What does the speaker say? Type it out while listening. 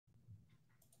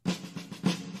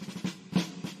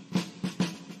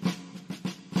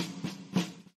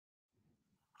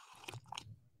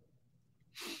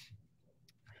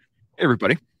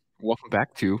everybody, welcome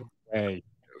back to. Hey,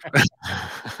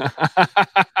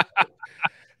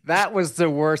 that was the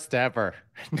worst ever.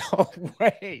 No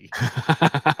way.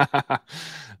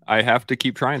 I have to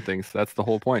keep trying things. That's the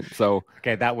whole point. So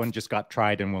Okay, that one just got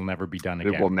tried and will never be done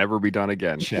again. it will never be done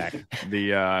again. Check.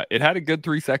 It had a good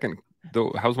 3-second.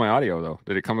 Though, how's my audio though?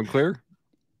 Did it come in clear?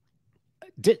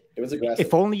 It was aggressive.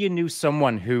 If only you knew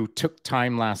someone who took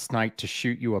time last night to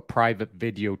shoot you a private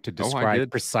video to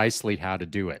describe precisely how to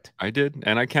do it. I did,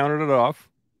 and I counted it off.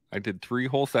 I did 3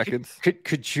 whole seconds.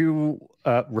 Could you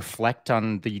reflect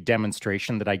on the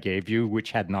demonstration that I gave you,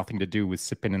 which had nothing to do with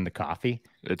sipping in the coffee?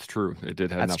 It's true. It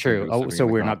did have. That's nothing true. To do with Oh, sipping so in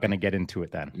the we're coffee. not going to get into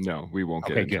it then. No, we won't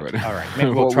get Okay, into good. it. All right,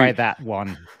 maybe we'll try that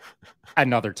one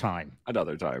another time.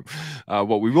 Another time.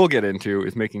 What we will get into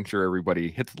is making sure everybody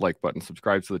hits the like button,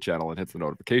 subscribes to the channel, and hits the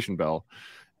notification bell.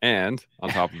 And on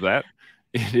top of that,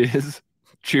 it is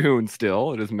June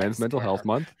still. It is Men's Mental Health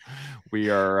Month. We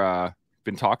are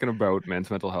been talking about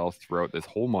men's mental health throughout this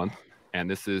whole month, and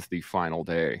this is the final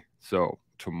day. So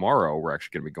tomorrow we're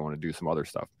actually going to be going to do some other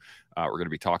stuff. We're going to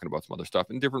be talking about some other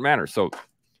stuff in different manners. So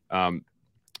if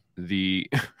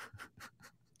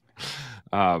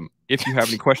you have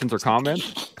any questions or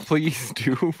comments, please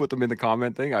do put them in the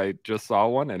comment thing. I just saw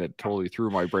one and it totally threw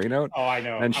my brain out. Oh, I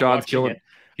know. And Sean's killing it.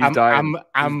 He's dying.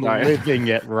 I'm living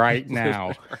it right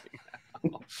now.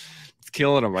 It's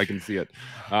killing him. I can see it.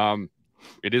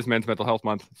 It is Men's Mental Health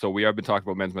Month, so we have been talking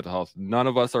about men's mental health. None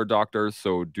of us are doctors,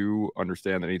 so do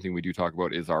understand that anything we do talk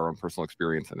about is our own personal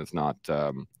experience, and it's not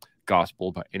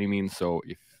gospel by any means. So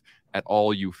if at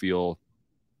all you feel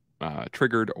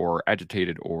triggered or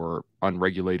agitated or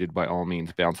unregulated, by all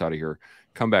means, bounce out of here.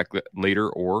 Come back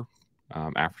later or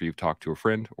after you've talked to a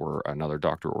friend or another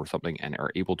doctor or something and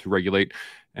are able to regulate,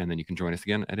 and then you can join us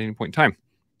again at any point in time.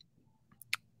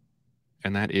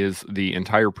 And that is the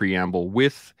entire preamble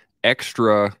with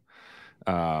extra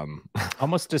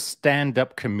almost a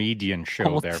stand-up comedian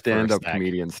show there. Stand-up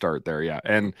comedian start there, yeah.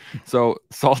 And so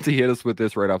Salty hit us with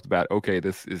this right off the bat. Okay,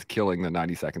 this is killing the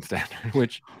 90-second standard,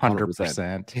 which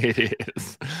 100% it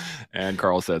is. And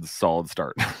Carl said solid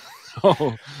start.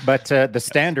 But the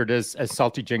standard is, as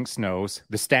Salty Jinx knows,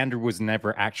 the standard was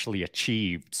never actually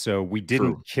achieved. So we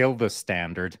didn't kill the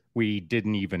standard. We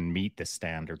didn't even meet the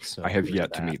standard. So I have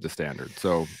yet to meet the standard.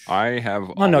 So I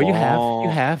have. Oh no, you have. You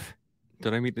have.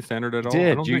 Did I meet the standard at all?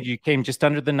 Did you came just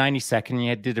under the 90-second?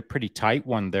 You did a pretty tight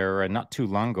one there not too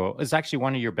long ago. It was actually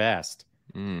one of your best.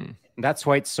 That's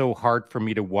why it's so hard for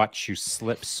me to watch you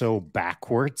slip so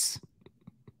backwards.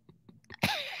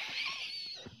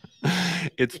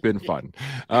 It's been fun.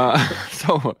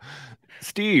 So,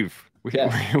 Steve,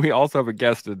 we also have a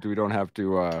guest that we don't have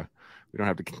to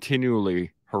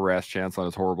continually harass Chance on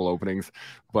his horrible openings,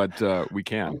 but we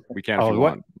can if you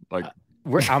want. Like.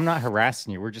 I'm not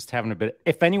harassing you. We're just having a bit.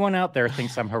 If anyone out there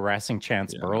thinks I'm harassing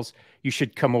Chance Burrows, you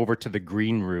should come over to the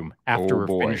green room after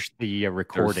we finish the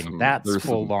recording. That's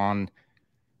full-on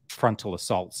frontal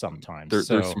assault sometimes. There's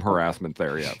some harassment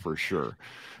there, yeah, for sure.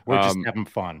 We're just having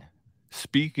fun.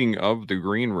 Speaking of the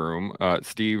green room,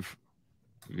 Steve,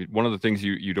 one of the things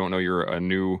you don't know, you're a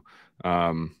new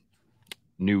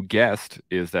guest,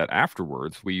 is that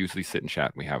afterwards we usually sit and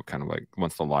chat. We have kind of like,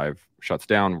 once the live shuts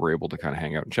down, we're able to kind of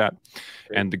hang out and chat.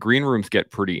 Great. And the green rooms get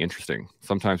pretty interesting.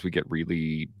 Sometimes we get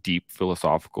really deep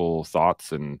philosophical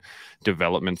thoughts and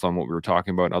developments on what we were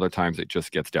talking about. And other times it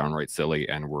just gets downright silly,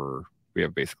 and we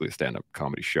have basically a stand-up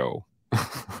comedy show.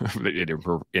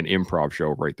 an improv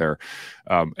show right there,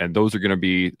 and those are going to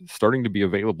be starting to be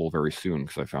available very soon,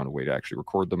 because I found a way to actually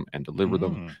record them and deliver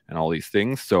them and all these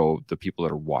things. So the people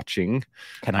that are watching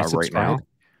right now,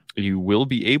 you will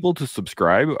be able to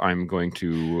subscribe. I'm going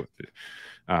to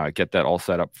get that all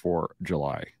set up for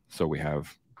July, so we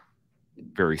have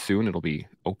very soon it'll be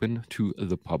open to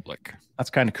the public. That's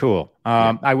kind of cool.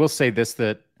 I will say this,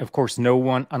 that of course no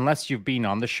one, unless you've been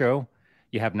on the show,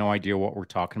 you have no idea what we're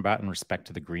talking about in respect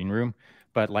to the green room.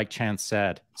 But like Chance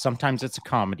said, sometimes it's a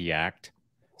comedy act.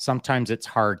 Sometimes it's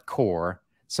hardcore.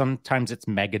 Sometimes it's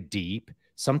mega deep.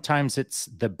 Sometimes it's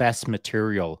the best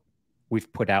material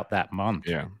we've put out that month.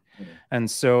 Yeah. And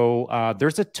so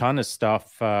there's a ton of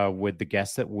stuff with the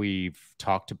guests that we've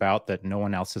talked about that no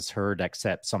one else has heard,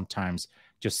 except sometimes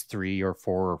just 3 or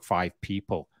 4 or 5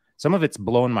 people. Some of it's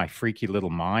blown my freaky little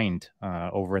mind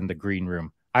over in the green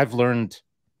room. I've learned...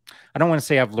 I don't want to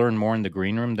say I've learned more in the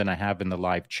green room than I have in the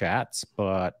live chats,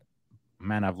 but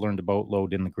man, I've learned a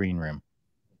boatload in the green room.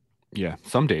 Yeah,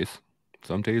 some days.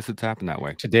 Some days it's happened that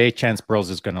way. Today, Chance Bros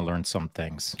is going to learn some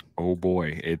things. Oh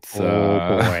boy, it's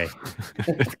boy,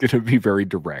 it's going to be very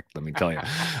direct. Let me tell you,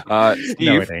 Steve.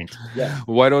 No, it ain't. Yeah.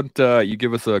 Why don't you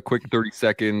give us a quick 30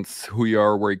 seconds? Who you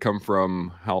are, where you come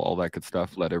from, how all that good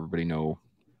stuff. Let everybody know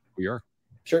who you are.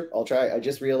 Sure, I'll try. I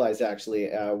just realized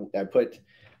actually, I put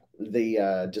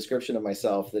the description of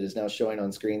myself that is now showing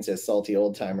on screen says salty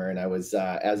old timer, and I was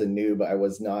as a noob, I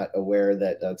was not aware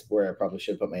that that's where I probably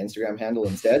should put my Instagram handle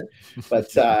instead.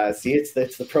 But see, it's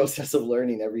the process of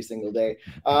learning every single day.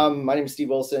 My name is Steve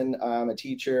Wilson. I'm a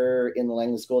teacher in the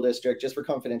Langley School District. Just for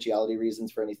confidentiality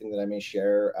reasons, for anything that I may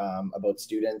share about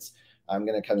students, I'm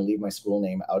going to kind of leave my school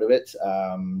name out of it,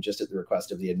 just at the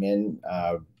request of the admin,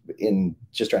 in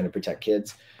just trying to protect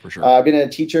kids. For sure. I've been a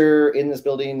teacher in this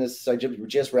building. I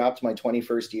just wrapped my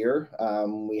 21st year.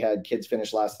 We had kids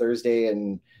finish last Thursday,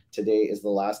 and today is the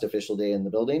last official day in the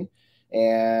building.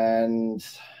 And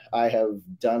I have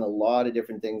done a lot of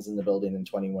different things in the building in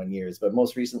 21 years, but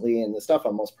most recently, and the stuff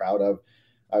I'm most proud of,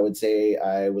 I would say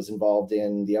I was involved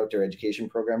in the outdoor education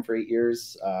program for 8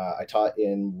 years. I taught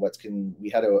in we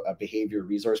had a behavior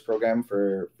resource program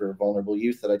for vulnerable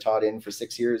youth that I taught in for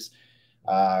 6 years.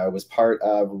 I was part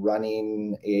of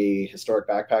running a historic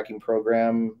backpacking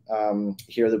program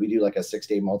here that we do like a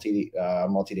 6-day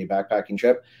multi-day backpacking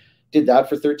trip. Did that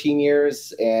for 13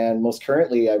 years. And most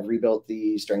currently, I've rebuilt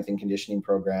the strength and conditioning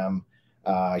program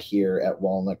here at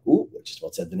Walnut. Ooh, I just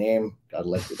about said the name. Gotta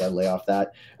lay off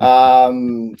that.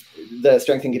 The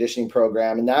strength and conditioning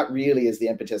program. And that really is the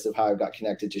impetus of how I got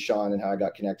connected to Sean and how I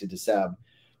got connected to Seb,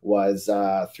 was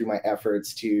through my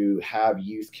efforts to have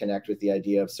youth connect with the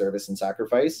idea of service and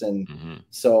sacrifice. And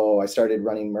so I started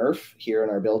running Murph here in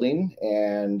our building.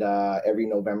 And every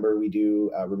November we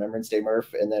do Remembrance Day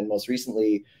Murph. And then most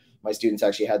recently, my students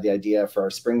actually had the idea for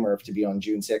our spring Murph to be on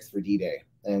June 6th for D-Day.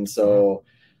 And so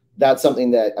that's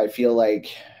something that I feel like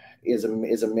is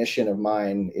a mission of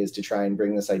mine, is to try and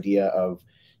bring this idea of,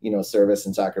 service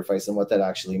and sacrifice and what that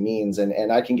actually means.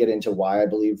 And I can get into why I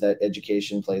believe that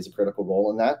education plays a critical role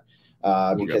in that,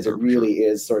 because it really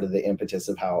is sort of the impetus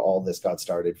of how all this got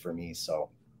started for me.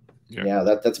 So yeah,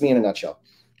 that's me in a nutshell.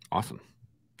 Awesome.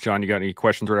 Sean, you got any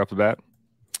questions right off the bat?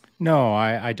 No,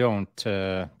 I don't.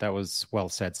 That was well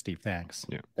said, Steve. Thanks.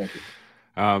 Yeah. Thank you.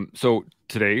 So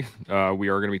today we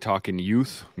are going to be talking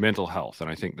youth mental health, and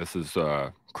I think this is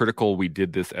critical. We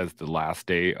did this as the last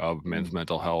day of Men's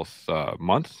Mental Health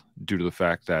Month, due to the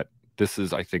fact that this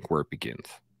is, I think, where it begins.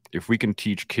 If we can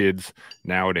teach kids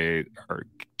nowadays, or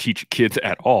teach kids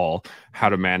at all, how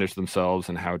to manage themselves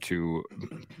and how to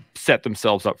set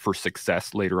themselves up for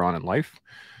success later on in life,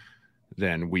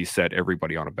 then we set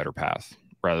everybody on a better path,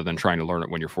 rather than trying to learn it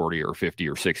when you're 40 or 50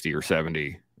 or 60 or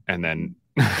 70, and then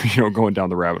going down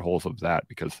the rabbit holes of that,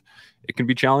 because it can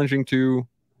be challenging to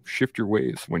shift your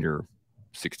ways when you're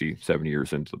 60, 70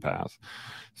 years into the path.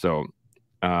 So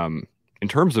in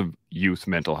terms of youth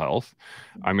mental health,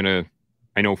 I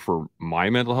know for my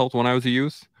mental health when I was a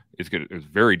youth, it was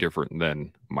very different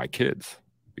than my kids,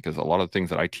 because a lot of the things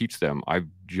that I teach them, I've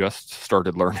just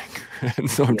started learning.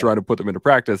 And so I'm trying to put them into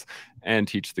practice and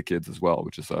teach the kids as well,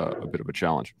 which is a bit of a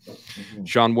challenge.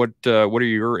 Sean, what are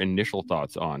your initial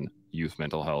thoughts on youth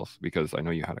mental health? Because I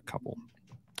know you had a couple.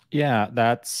 Yeah,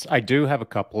 I do have a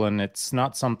couple, and it's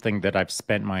not something that I've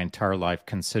spent my entire life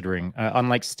considering.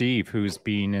 Unlike Steve, who's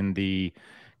been in the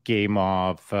game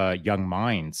of young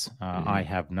minds, I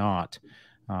have not.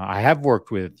 I have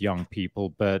worked with young people,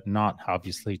 but not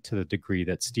obviously to the degree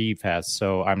that Steve has.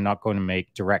 So I'm not going to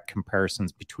make direct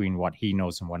comparisons between what he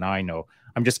knows and what I know.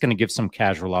 I'm just going to give some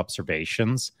casual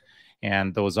observations.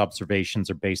 And those observations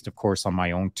are based, of course, on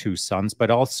my own 2 sons, but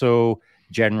also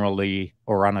generally,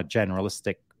 or on a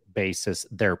generalistic basis,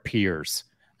 their peers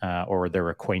or their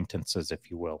acquaintances, if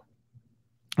you will.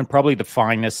 And probably the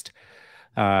finest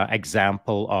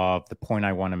example of the point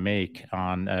I want to make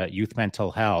on youth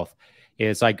mental health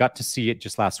is I got to see it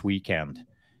just last weekend.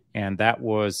 And that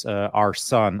was our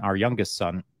youngest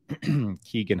son,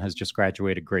 Keegan, has just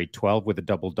graduated grade 12 with a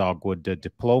double dogwood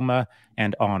diploma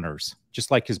and honors,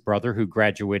 just like his brother, who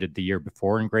graduated the year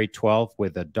before in grade 12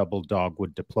 with a double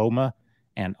dogwood diploma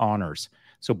and honors.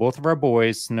 So both of our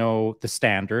boys know the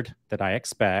standard that I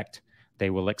expect.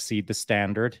 They will exceed the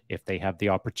standard if they have the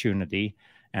opportunity,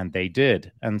 and they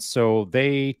did. And so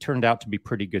they turned out to be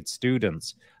pretty good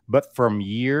students. But from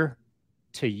year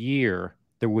to year,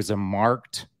 there was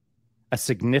a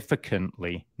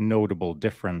significantly notable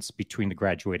difference between the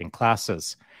graduating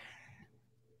classes.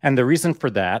 And the reason for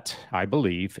that, I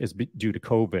believe, is due to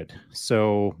COVID.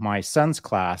 So my son's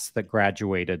class that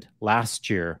graduated last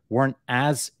year weren't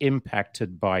as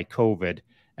impacted by COVID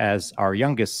as our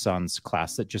youngest son's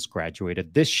class that just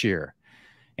graduated this year.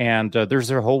 And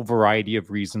there's a whole variety of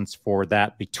reasons for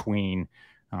that between,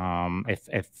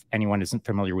 if anyone isn't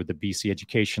familiar with the BC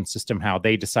education system, how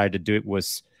they decided to do it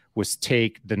was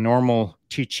take the normal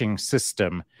teaching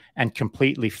system and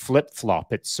completely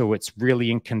flip-flop it so it's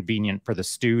really inconvenient for the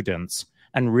students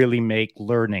and really make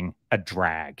learning a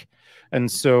drag. And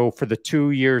so for the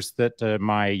 2 years that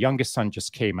my youngest son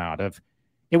just came out of,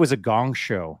 it was a gong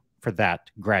show for that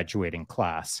graduating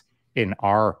class in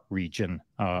our region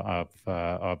of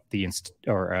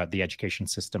the education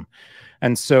system.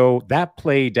 And so that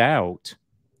played out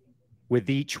with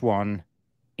each one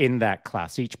in that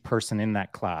class, each person in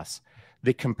that class.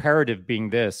 The comparative being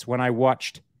this: when I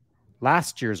watched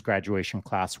last year's graduation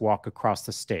class walk across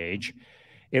the stage,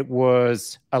 it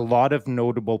was a lot of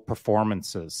notable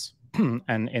performances.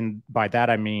 And by that,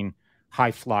 I mean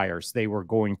high flyers. They were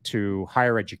going to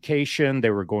higher education. They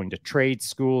were going to trade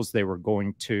schools. They were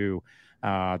going to,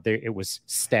 it was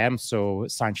STEM, so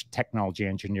science, technology,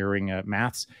 engineering,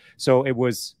 maths. So it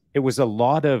was a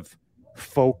lot of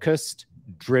focused,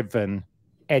 driven,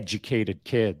 educated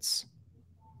kids.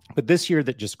 But this year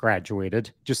that just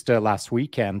graduated, just last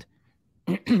weekend,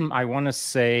 I want to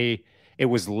say it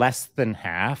was less than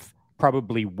half,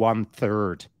 probably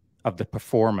 1/3 of the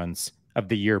performance of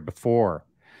the year before.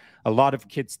 A lot of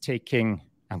kids taking,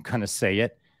 I'm going to say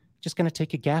it, just going to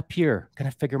take a gap year, going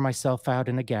to figure myself out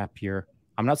in a gap year.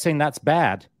 I'm not saying that's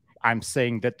bad. I'm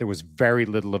saying that there was very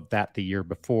little of that the year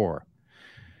before.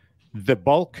 The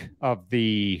bulk of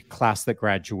the class that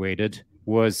graduated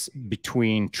was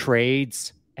between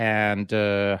trades and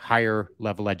higher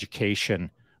level education,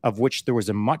 of which there was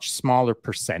a much smaller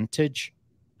percentage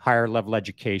higher level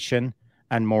education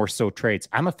and more so trades.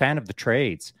 I'm a fan of the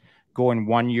trades. Going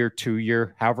 1 year, 2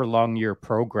 year, however long year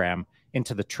program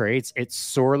into the trades, it's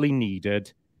sorely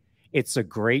needed. It's a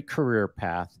great career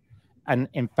path. And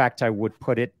in fact, I would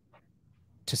put it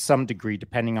to some degree,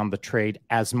 depending on the trade,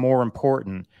 as more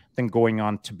important than going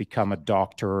on to become a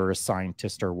doctor or a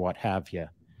scientist or what have you.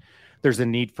 There's a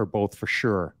need for both for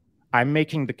sure. I'm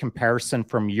making the comparison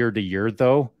from year to year,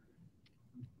 though.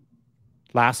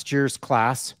 Last year's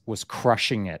class was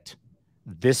crushing it.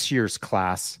 This year's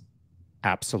class,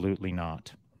 absolutely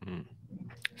not.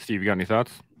 Steve, you got any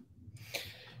thoughts?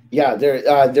 Yeah,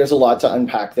 there's a lot to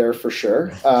unpack there for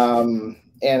sure.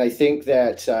 And I think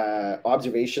that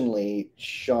observationally,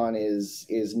 Sean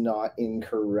is not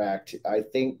incorrect. I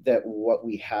think that what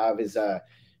we have is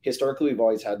historically we've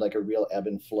always had like a real ebb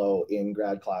and flow in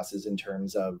grad classes in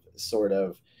terms of sort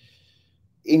of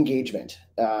engagement.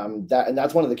 And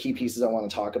that's one of the key pieces I want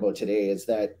to talk about today is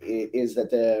that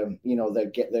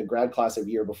the grad class of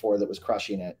year before that was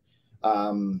crushing it.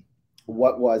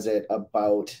 What was it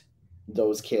about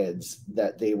those kids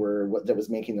that was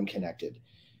making them connected?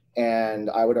 And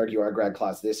I would argue our grad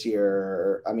class this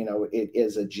year, I mean, it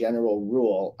is a general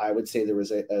rule. I would say there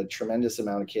was a tremendous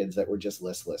amount of kids that were just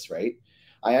listless, right?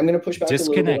 I am going to push back a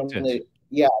little bit on the,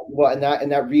 yeah, well,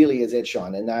 and that really is it,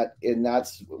 Sean. And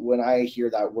that's when I hear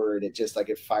that word, it just like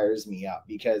it fires me up,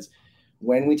 because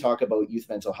when we talk about youth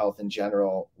mental health in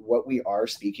general, what we are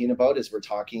speaking about is we're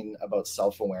talking about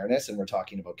self-awareness and we're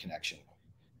talking about connection.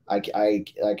 I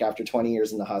like after 20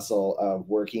 years in the hustle of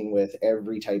working with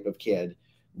every type of kid,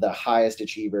 the highest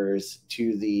achievers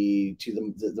to the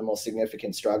most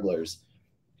significant strugglers,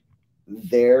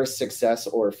 their success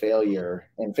or failure,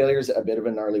 and failure is a bit of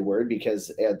a gnarly word because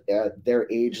at their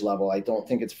age level, I don't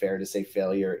think it's fair to say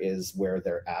failure is where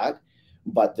they're at,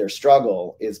 but their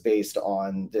struggle is based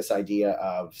on this idea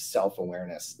of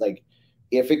self-awareness. Like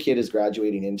if a kid is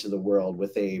graduating into the world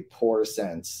with a poor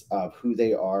sense of who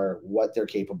they are, what they're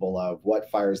capable of, what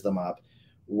fires them up,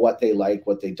 what they like,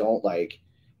 what they don't like,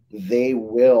 they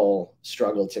will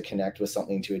struggle to connect with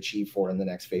something to achieve for in the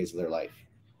next phase of their life.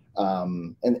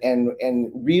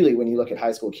 And really, when you look at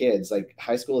high school kids, like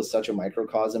high school is such a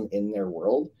microcosm in their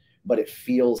world, but it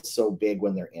feels so big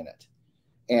when they're in it.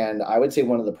 And I would say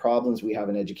one of the problems we have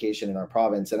in education in our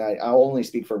province, and I'll only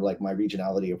speak for like my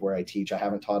regionality of where I teach. I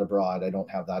haven't taught abroad. I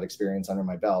don't have that experience under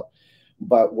my belt.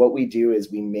 But what we do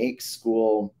is we make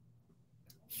school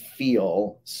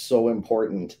feel so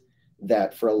important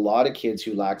that for a lot of kids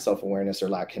who lack self-awareness or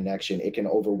lack connection, it can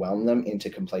overwhelm them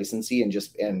into complacency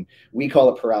and we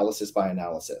call it paralysis by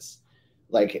analysis.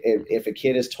 Like if a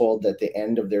kid is told that the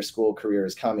end of their school career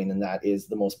is coming and that is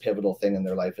the most pivotal thing in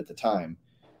their life at the time,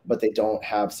 but they don't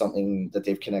have something that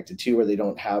they've connected to, or they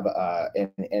don't have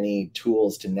any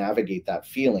tools to navigate that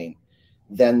feeling,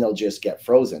 then they'll just get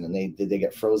frozen, and they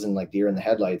get frozen like deer in the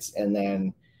headlights. And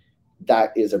then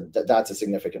that's a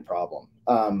significant problem.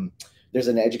 there's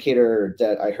an educator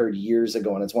that I heard years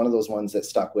ago, and it's one of those ones that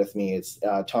stuck with me. It's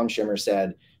Tom Schimmer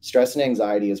said, stress and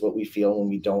anxiety is what we feel when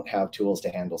we don't have tools to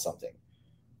handle something.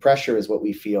 Pressure is what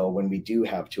we feel when we do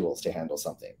have tools to handle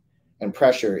something. And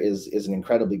pressure is an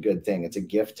incredibly good thing. It's a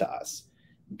gift to us.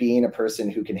 Being a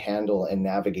person who can handle and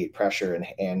navigate pressure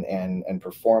and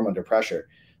perform under pressure,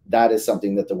 that is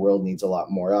something that the world needs a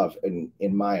lot more of,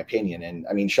 in my opinion. And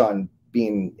I mean, Sean,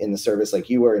 being in the service like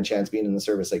you were, and Chance being in the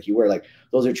service like you were, like,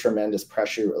 those are tremendous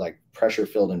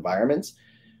pressure-filled environments.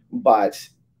 But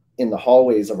in the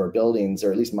hallways of our buildings,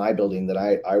 or at least my building that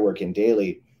I work in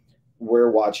daily,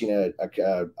 we're watching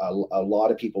a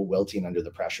lot of people wilting under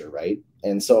the pressure, right?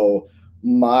 And so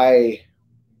my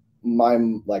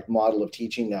like model of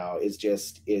teaching now is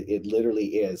just, it literally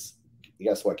is,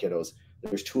 guess what, kiddos?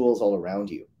 There's tools all around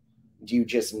you. Do you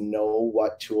just know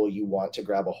what tool you want to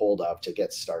grab a hold of to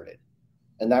get started?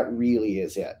 And that really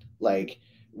is it. Like,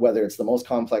 whether it's the most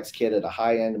complex kid at a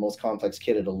high end, the most complex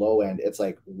kid at a low end, it's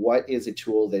like, what is a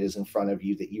tool that is in front of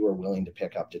you that you are willing to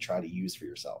pick up to try to use for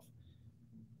yourself?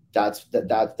 That's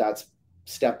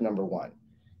step number one.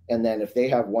 And then if they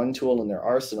have one tool in their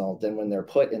arsenal, then when they're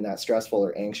put in that stressful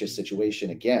or anxious situation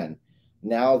again,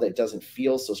 now that doesn't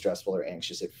feel so stressful or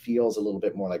anxious, it feels a little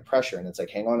bit more like pressure. And it's like,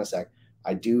 hang on a sec,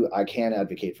 I can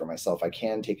advocate for myself. I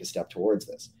can take a step towards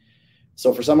this.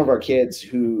 So for some of our kids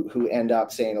who end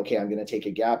up saying, okay, I'm going to take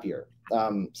a gap year,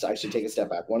 so I should take a step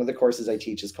back. One of the courses I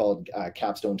teach is called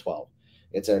Capstone 12.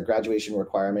 It's a graduation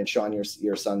requirement. Sean,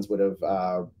 your sons would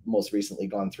have most recently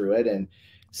gone through it. And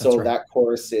so right. That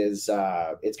course is,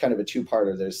 it's kind of a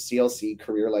two-parter. There's CLC,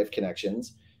 Career Life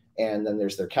Connections, and then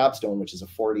there's their Capstone, which is a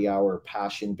 40-hour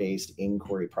passion-based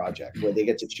inquiry project where they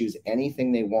get to choose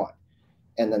anything they want.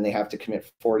 And then they have to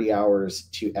commit 40 hours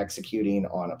to executing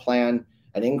on a plan,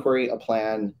 an inquiry, a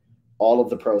plan, all of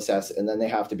the process, and then they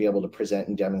have to be able to present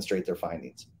and demonstrate their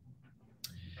findings.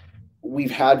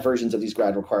 We've had versions of these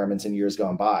grad requirements in years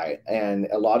gone by, and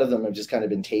a lot of them have just kind of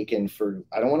been taken for,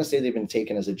 I don't want to say they've been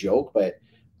taken as a joke, but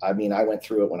I mean, I went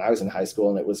through it when I was in high school,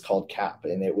 and it was called CAP,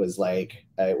 and it was like,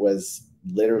 it was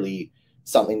literally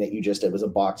something that it was a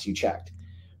box you checked.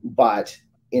 But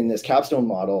in this capstone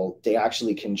model, they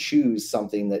actually can choose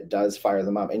something that does fire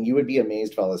them up. And you would be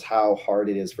amazed, fellas, how hard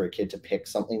it is for a kid to pick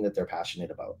something that they're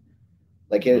passionate about.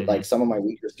 Like like some of my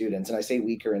weaker students, and I say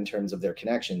weaker in terms of their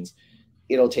connections,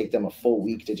 it'll take them a full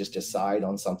week to just decide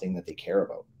on something that they care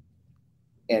about.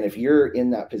 And if you're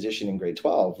in that position in grade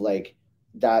 12, like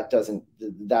that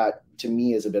to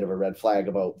me is a bit of a red flag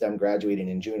about them graduating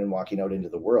in June and walking out into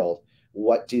the world.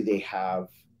 What do they have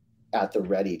at the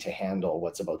ready to handle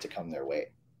what's about to come their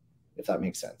way? If that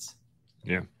makes sense.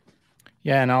 Yeah.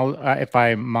 Yeah. And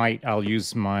I'll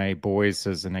use my boys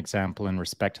as an example in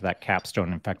respect to that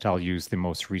capstone. In fact, I'll use the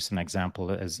most recent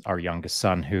example as our youngest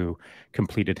son who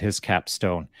completed his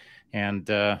capstone. And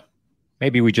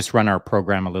maybe we just run our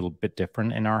program a little bit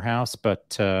different in our house, but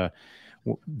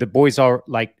the boys are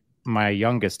like my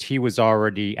youngest, he was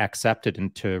already accepted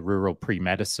into rural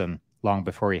pre-medicine long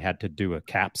before he had to do a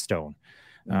capstone.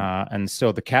 And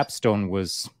so the capstone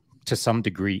was to some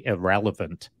degree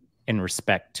irrelevant in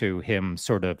respect to him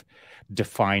sort of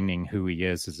defining who he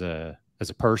is as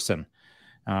a person.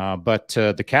 But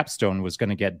the capstone was going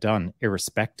to get done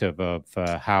irrespective of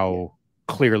how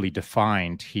clearly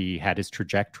defined he had his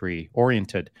trajectory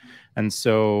oriented. And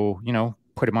so,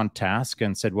 put him on task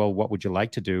and said, well, what would you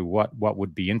like to do? What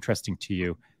would be interesting to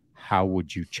you? How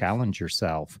would you challenge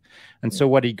yourself? And so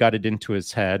what he got it into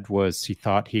his head was he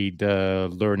thought he'd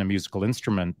learn a musical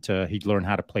instrument. He'd learn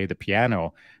how to play the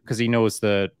piano because he knows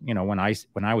that, when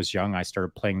I was young, I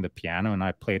started playing the piano and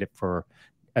I played it for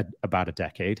about a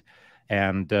decade.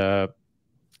 And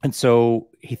so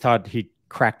he thought he'd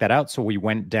crack that out. So we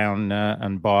went down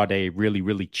and bought a really,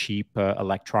 really cheap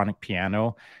electronic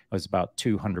piano. It was about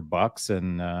 $200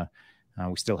 and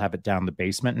we still have it down the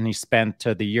basement. And he spent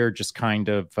the year just kind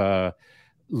of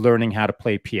learning how to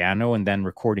play piano and then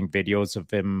recording videos of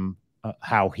him,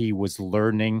 how he was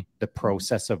learning, the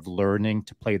process of learning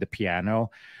to play the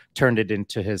piano, turned it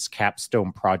into his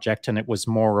capstone project. And it was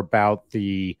more about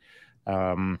the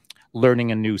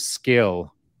learning a new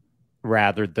skill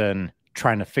rather than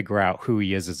trying to figure out who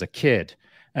he is as a kid.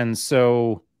 And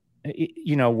so,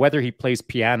 whether he plays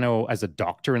piano as a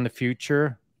doctor in the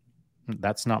future,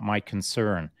 that's not my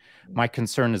concern. My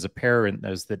concern as a parent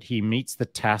is that he meets the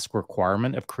task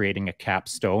requirement of creating a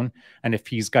capstone. And if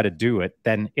he's got to do it,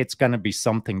 then it's going to be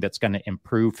something that's going to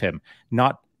improve him,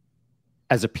 not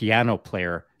as a piano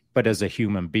player, but as a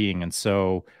human being. And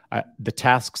so the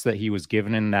tasks that he was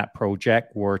given in that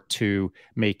project were to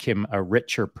make him a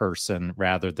richer person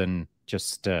rather than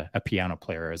just a piano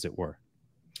player, as it were.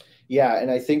 Yeah,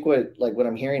 and I think what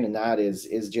I'm hearing in that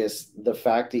is just the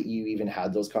fact that you even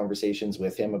had those conversations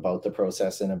with him about the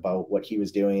process and about what he was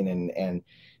doing, and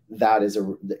that is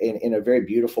in a very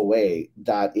beautiful way,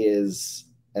 that is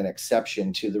an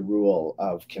exception to the rule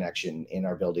of connection in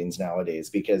our buildings nowadays,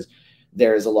 because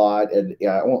there's a lot, and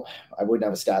yeah, I wouldn't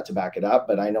have a stat to back it up,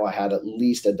 but I know I had at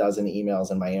least a dozen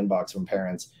emails in my inbox from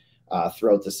parents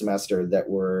throughout the semester that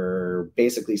were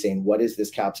basically saying, what is this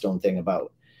capstone thing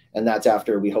about? And that's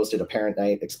after we hosted a parent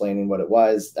night explaining what it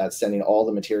was. That's sending all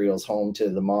the materials home to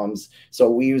the moms.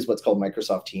 So we use what's called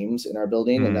Microsoft Teams in our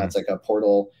building. And that's like a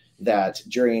portal that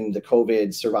during the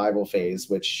COVID survival phase,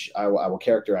 which I will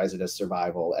characterize it as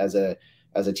survival, as a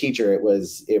teacher, it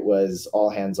was all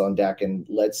hands on deck, and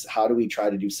how do we try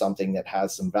to do something that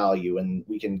has some value? And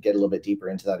we can get a little bit deeper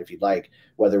into that if you'd like,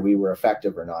 whether we were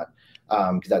effective or not.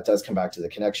 Because that does come back to the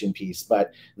connection piece.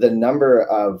 But the number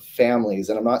of families,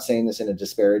 and I'm not saying this in a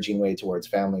disparaging way towards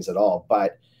families at all,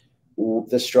 but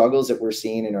the struggles that we're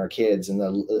seeing in our kids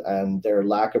and their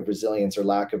lack of resilience or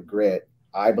lack of grit,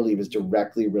 I believe is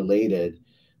directly related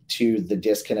to the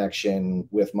disconnection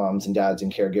with moms and dads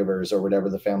and caregivers, or whatever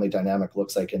the family dynamic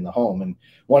looks like in the home. And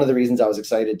one of the reasons I was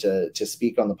excited to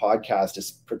speak on the podcast,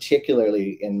 is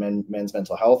particularly in Men's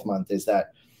Mental Health Month, is that,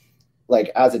 like,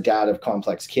 as a dad of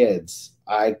complex kids,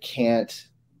 I can't,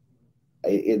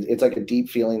 it's like a deep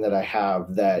feeling that I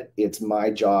have that it's my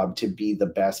job to be the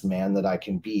best man that I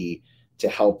can be to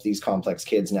help these complex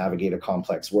kids navigate a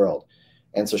complex world.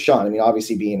 And so, Sean, I mean,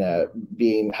 obviously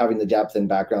having the depth and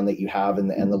background that you have, and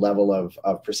the level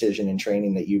of precision and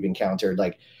training that you've encountered,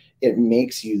 like, it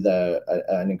makes you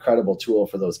an incredible tool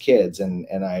for those kids. And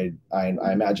I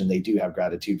imagine they do have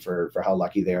gratitude for how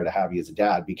lucky they are to have you as a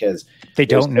dad, because they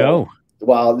don't know.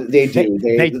 Well, they do.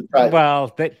 They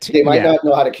might not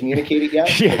know how to communicate it yet.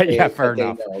 Fair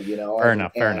enough.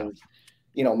 Fair enough.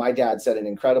 You know, my dad set an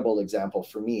incredible example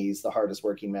for me. He's the hardest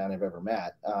working man I've ever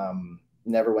met.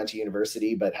 Never went to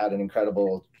university, but had an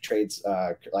incredible trades.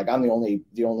 Like, I'm the only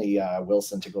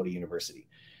Wilson to go to university.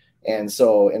 And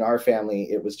so in our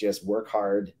family, it was just work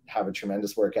hard, have a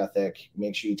tremendous work ethic,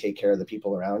 make sure you take care of the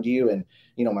people around you. And,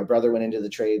 you know, my brother went into the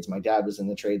trades. My dad was in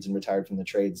the trades and retired from the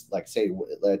trades, like, say,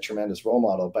 a tremendous role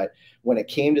model. But when it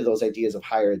came to those ideas of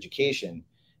higher education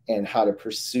and how to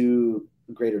pursue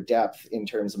greater depth in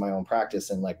terms of my own practice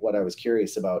and, like, what I was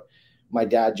curious about, my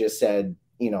dad just said,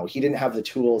 you know, he didn't have the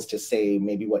tools to say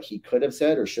maybe what he could have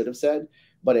said or should have said,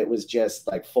 but it was just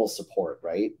like full support,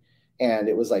 right? And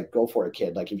it was like, go for it,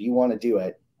 kid. Like, if you want to do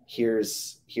it,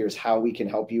 here's how we can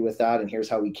help you with that, and here's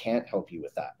how we can't help you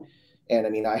with that. And I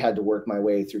mean, I had to work my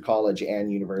way through college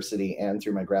and university and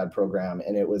through my grad program,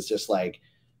 and it was just like,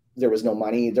 there was no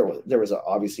money. There was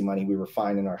obviously money. We were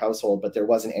fine in our household, but there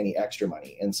wasn't any extra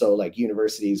money. And so, like,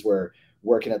 universities were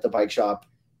working at the bike shop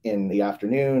in the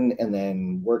afternoon and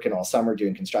then working all summer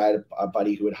doing construction. I had a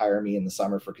buddy who would hire me in the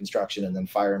summer for construction and then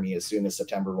fire me as soon as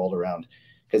September rolled around,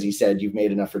 because he said, you've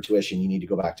made enough for tuition, you need to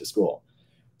go back to school.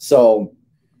 So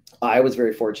I was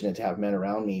very fortunate to have men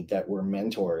around me that were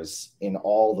mentors in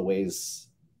all the ways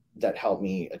that helped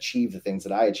me achieve the things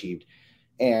that I achieved.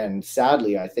 And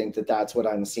sadly, I think that that's what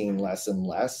I'm seeing less and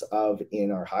less of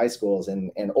in our high schools.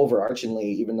 And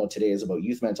overarchingly, even though today is about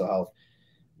youth mental health,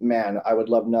 man, I would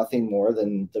love nothing more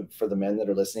than for the men that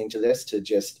are listening to this to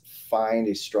just find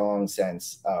a strong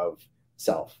sense of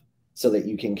self so that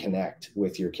you can connect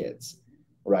with your kids.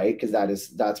 Right? Because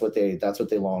that's what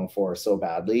they long for so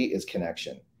badly, is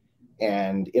connection.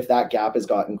 And if that gap has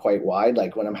gotten quite wide,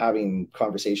 like when I'm having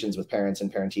conversations with parents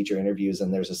and parent-teacher interviews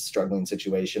and there's a struggling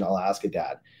situation, I'll ask a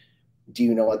dad, do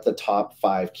you know what the top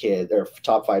 5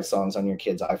 songs on your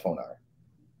kid's iPhone are?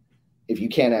 If you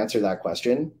can't answer that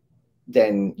question,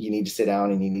 then you need to sit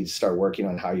down and you need to start working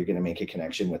on how you're going to make a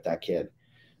connection with that kid.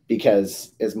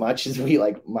 Because as much as we,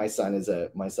 like, my son's a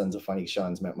funny,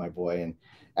 Sean's met my boy, and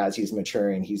as he's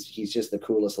maturing, he's just the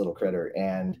coolest little critter.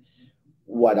 And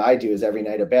what I do is every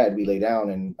night of bed, we lay down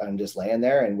and I'm just laying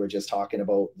there and we're just talking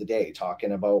about the day,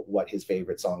 talking about what his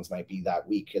favorite songs might be that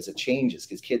week, because it changes,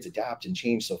 because kids adapt and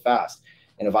change so fast.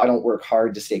 And if I don't work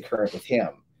hard to stay current with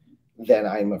him, then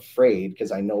I'm afraid,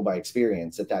 because I know by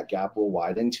experience that gap will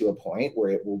widen to a point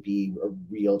where it will be a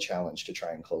real challenge to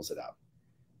try and close it up.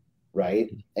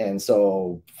 Right. And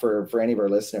so for any of our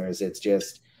listeners, it's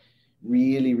just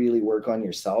really, really work on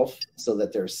yourself so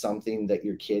that there's something that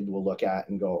your kid will look at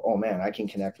and go, oh man, I can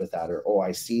connect with that. Or, oh,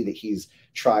 I see that he's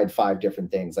tried 5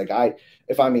 different things. Like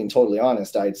if I'm being totally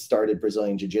honest, I started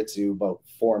Brazilian Jiu-Jitsu about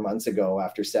 4 months ago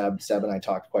after Seb and I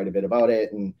talked quite a bit about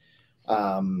it. And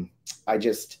I've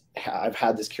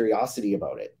had this curiosity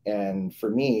about it. And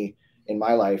for me, in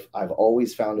my life, I've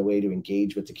always found a way to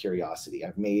engage with the curiosity.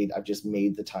 I've just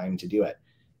made the time to do it.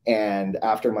 And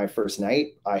after my first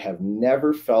night, I have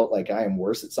never felt like I am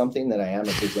worse at something than I am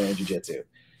at Brazilian Jiu-Jitsu.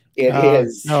 It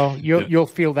is. No, you'll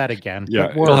feel that again.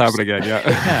 Yeah, it'll happen again.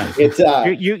 Yeah. It's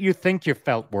you think you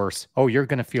felt worse. Oh, you're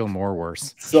gonna feel more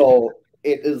worse. So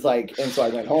it is like, and so I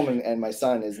went home and my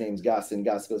son, his name's Gus, and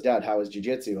Gus goes, Dad, how is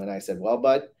jiu-jitsu? And I said, well,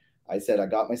 bud, I said, I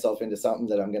got myself into something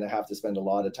that I'm going to have to spend a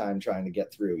lot of time trying to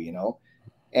get through, you know?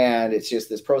 And it's just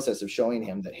this process of showing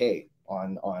him that, hey,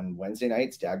 on Wednesday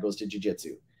nights, Dad goes to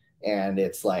jiu-jitsu. And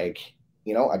it's like,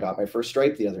 you know, I got my first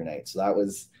stripe the other night. So that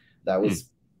was,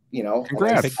 you know,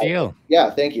 congrats. Big deal. Yeah.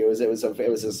 Thank you. It was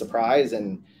a surprise.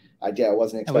 And I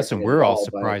wasn't expecting. Listen, we're all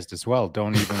surprised as well.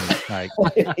 Don't even like.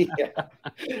 Yeah.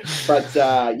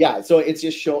 But so it's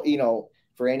just you know,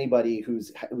 for anybody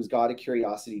who's got a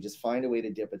curiosity, just find a way to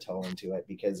dip a toe into it,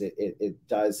 because it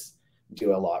does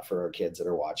do a lot for our kids that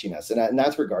are watching us, and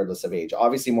that's regardless of age.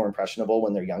 Obviously, more impressionable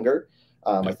when they're younger.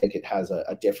 I think it has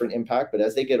a different impact, but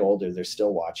as they get older, they're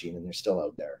still watching and they're still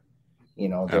out there. You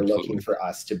know, they're looking for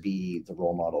us to be the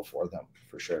role model for them,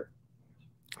 for sure.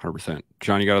 100%.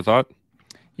 John, you got a thought?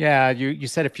 Yeah, you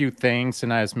said a few things,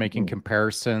 and I was making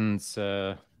comparisons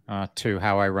to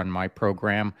how I run my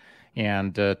program.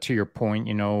 And to your point,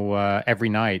 you know, every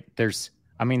night there's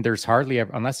hardly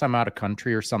ever, unless I'm out of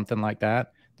country or something like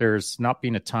that, there's not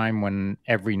been a time when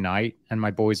every night, and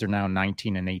my boys are now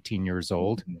 19 and 18 years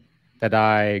old, that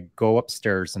I go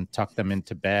upstairs and tuck them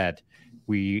into bed.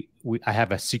 I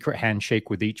have a secret handshake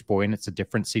with each boy, and it's a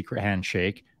different secret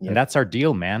handshake. Yep. And that's our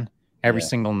deal, man. Every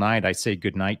single night I say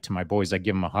goodnight to my boys. I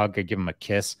give them a hug. I give them a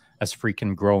kiss as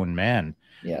freaking grown men.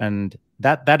 Yeah. And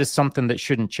that is something that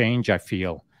shouldn't change, I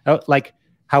feel. Like,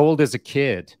 how old is a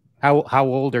kid? How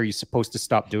old are you supposed to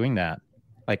stop doing that?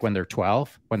 Like when they're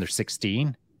 12, when they're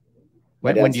 16?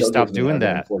 When do you stop doing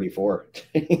that? 44.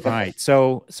 Right.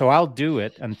 So I'll do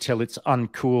it until it's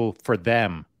uncool for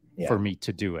them, for me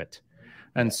to do it.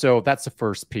 And so that's the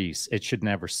first piece. It should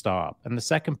never stop. And the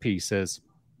second piece is,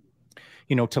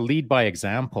 you know, to lead by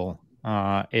example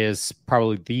is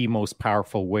probably the most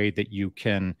powerful way that you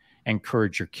can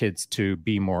encourage your kids to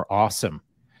be more awesome.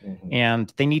 Mm-hmm.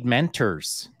 And they need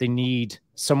mentors. They need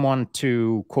someone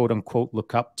to quote unquote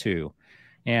look up to.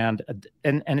 And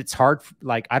it's hard.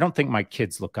 Like, I don't think my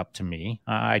kids look up to me.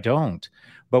 I don't.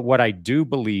 But what I do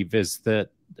believe is that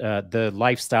the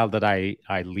lifestyle that I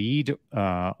lead,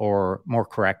 or more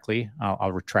correctly,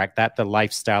 I'll retract that, the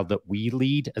lifestyle that we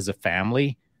lead as a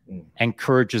family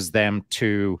encourages them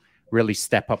to really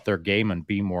step up their game and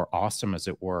be more awesome, as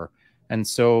it were. And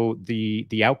so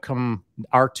the outcome,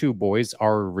 our two boys,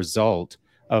 are a result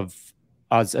of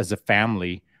us as a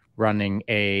family running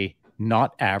a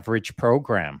not average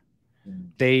program.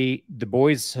 The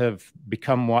boys have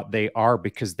become what they are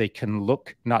because they can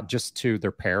look not just to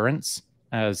their parents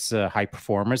as high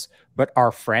performers, but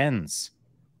our friends,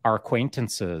 our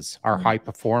acquaintances, our high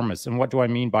performers. And what do I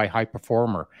mean by high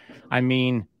performer? I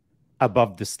mean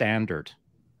above the standard,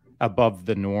 above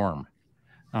the norm.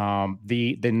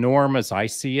 The norm, as I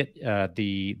see it,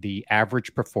 the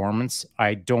average performance,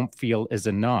 I don't feel is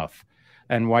enough.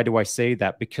 And why do I say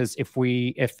that? Because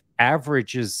if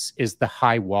average is the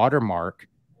high watermark,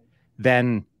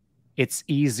 then it's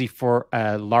easy for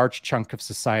a large chunk of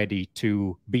society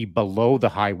to be below the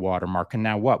high watermark. And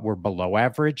now what? We're below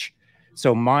average.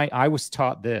 So I was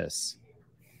taught this.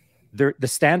 The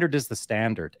standard is the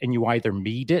standard, and you either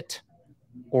meet it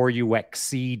or you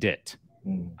exceed it.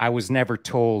 I was never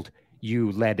told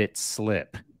you let it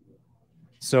slip.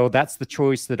 So that's the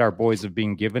choice that our boys have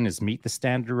been given, is meet the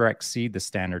standard or exceed the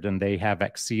standard. And they have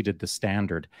exceeded the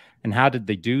standard. And how did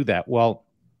they do that? Well,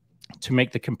 to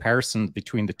make the comparison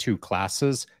between the two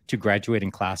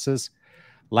graduating classes,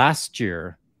 last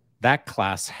year, that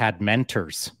class had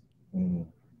mentors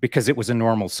because it was a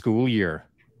normal school year.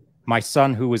 My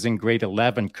son, who was in grade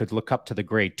 11, could look up to the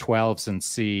grade 12s and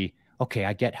see, okay,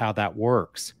 I get how that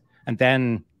works. And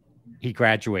then he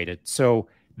graduated. So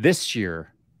this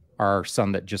year, our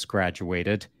son that just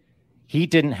graduated, he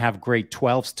didn't have grade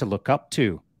 12s to look up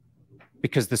to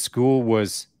because the school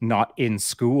was not in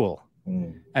school.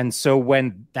 And so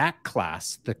when that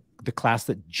class, the class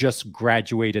that just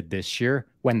graduated this year,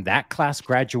 when that class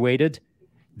graduated,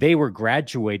 they were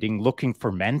graduating looking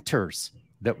for mentors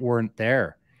that weren't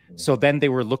there. So then they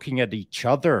were looking at each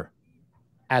other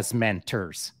as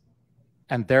mentors.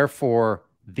 And therefore,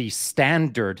 the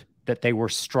standard that they were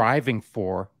striving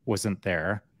for wasn't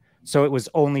there. So it was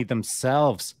only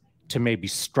themselves to maybe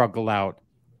struggle out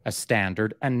a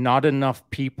standard, and not enough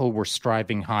people were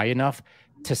striving high enough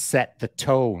to set the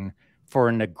tone for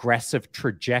an aggressive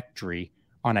trajectory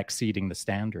on exceeding the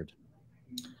standard.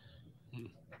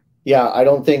 Yeah, I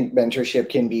don't think mentorship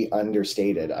can be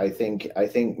understated. I think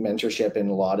mentorship in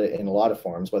a lot of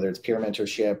forms, whether it's peer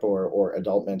mentorship or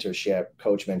adult mentorship,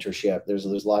 coach mentorship, there's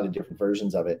a lot of different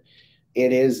versions of it.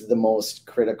 It is the most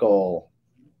critical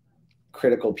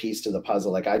piece to the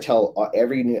puzzle. Like I tell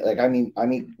every new, like I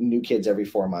meet new kids every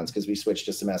 4 months because we switched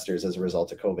to semesters as a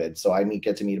result of COVID. So I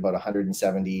get to meet about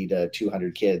 170 to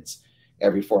 200 kids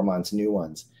every 4 months, new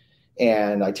ones.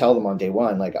 And I tell them on day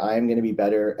one, like, I'm going to be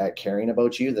better at caring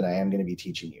about you than I am going to be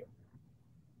teaching you.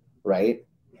 Right.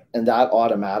 And that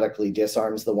automatically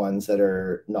disarms the ones that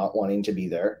are not wanting to be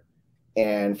there.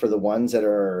 And for the ones that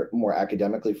are more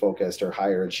academically focused or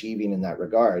higher achieving in that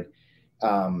regard,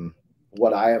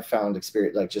 what I have found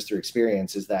experience, like just through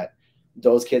experience, is that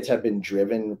those kids have been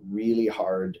driven really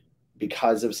hard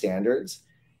because of standards.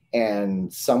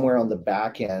 And somewhere on the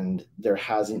back end, there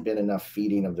hasn't been enough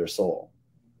feeding of their soul.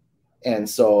 And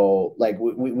so like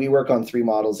we work on 3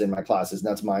 models in my classes, and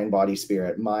that's mind, body,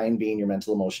 spirit. Mind being your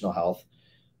mental, emotional health.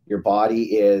 Your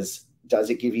body is,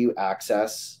 does it give you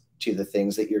access to the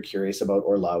things that you're curious about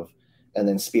or love? And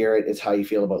then spirit is how you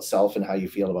feel about self and how you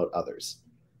feel about others.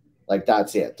 Like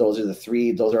that's it. Those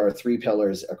are our 3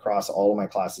 pillars across all of my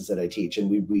classes that I teach.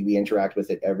 And we interact with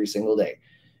it every single day.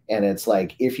 And it's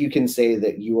like, if you can say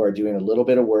that you are doing a little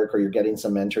bit of work or you're getting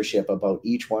some mentorship about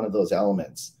each one of those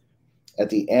elements, at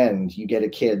the end, you get a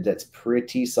kid that's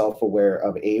pretty self-aware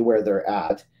of A, where they're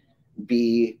at,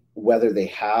 B, whether they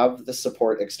have the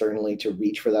support externally to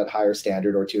reach for that higher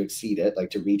standard or to exceed it, like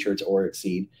to reach or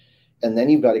exceed. And then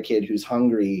you've got a kid who's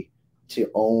hungry to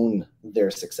own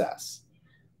their success.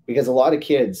 Because a lot of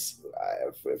kids,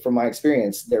 from my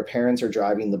experience, their parents are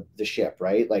driving the ship,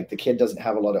 right? Like the kid doesn't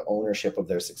have a lot of ownership of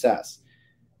their success.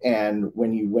 And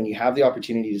when you have the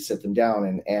opportunity to sit them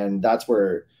down, and that's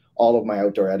where all of my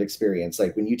outdoor ed experience,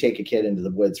 like when you take a kid into the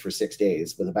woods for 6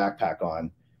 days with a backpack on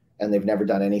and they've never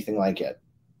done anything like it,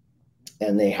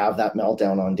 and they have that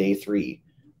meltdown on day 3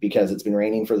 because it's been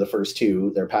raining for the first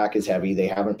 2, their pack is heavy, they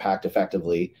haven't packed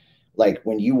effectively. Like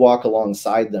when you walk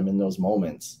alongside them in those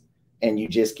moments and you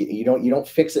don't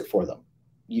fix it for them,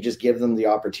 you just give them the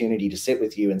opportunity to sit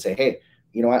with you and say, hey,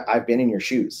 you know what, I've been in your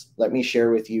shoes, let me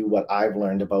share with you what I've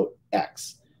learned about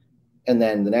X. And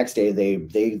then the next day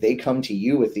they come to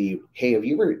you with the, hey, do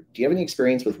you have any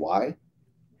experience with Y?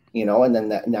 You know, and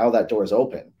then now that door's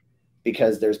open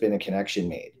because there's been a connection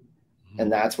made.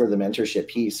 And that's where the mentorship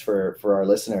piece for our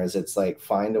listeners, it's like,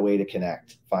 find a way to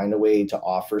connect, find a way to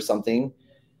offer something.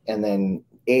 And then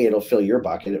A, it'll fill your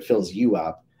bucket, it fills you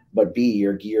up. But B,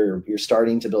 you're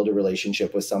starting to build a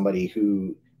relationship with somebody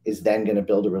who is then going to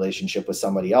build a relationship with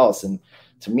somebody else. And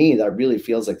to me, that really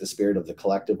feels like the spirit of the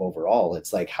collective overall.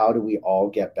 It's like, how do we all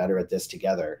get better at this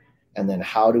together? And then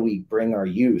how do we bring our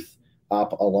youth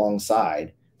up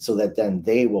alongside so that then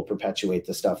they will perpetuate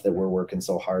the stuff that we're working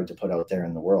so hard to put out there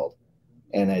in the world?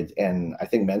 And I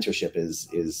think mentorship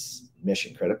is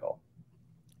mission critical.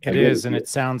 It is, and it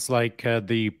sounds like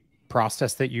the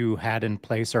process that you had in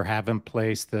place or have in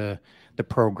place, the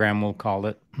program, we'll call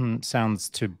it, sounds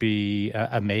to be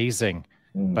amazing.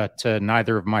 But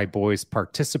neither of my boys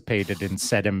participated in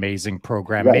said amazing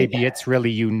program. Right. Maybe it's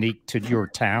really unique to your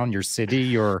town, your city,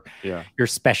 your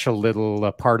special little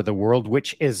part of the world,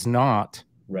 which is not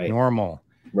normal.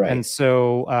 Right. And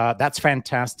so that's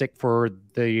fantastic for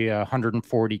the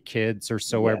 140 kids or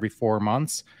so every 4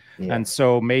 months. Yeah. And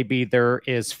so maybe there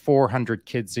is 400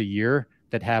 kids a year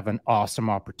that have an awesome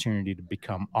opportunity to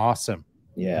become awesome.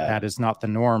 Yeah. That is not the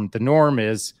norm. The norm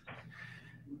is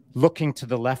looking to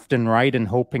the left and right and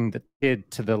hoping the kid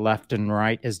to the left and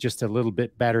right is just a little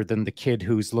bit better than the kid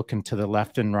who's looking to the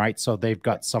left and right. So they've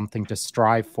got something to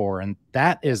strive for. And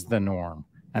that is the norm.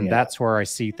 And that's where I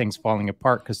see things falling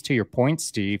apart. Because to your point,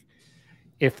 Steve,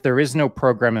 if there is no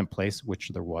program in place, which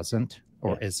there wasn't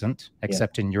or isn't,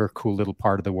 except in your cool little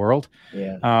part of the world,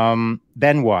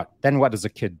 then what? Then what does a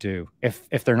kid do?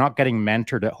 If they're not getting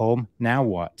mentored at home, now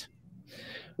what?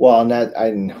 Well,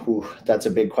 that's a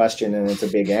big question and it's a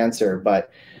big answer,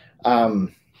 but,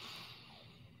 and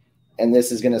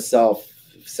this is going to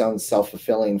sound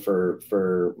self-fulfilling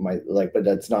for my, like, but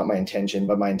that's not my intention,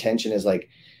 but my intention is like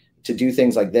to do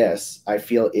things like this, I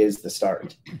feel is the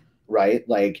start, right?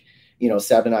 Like, you know,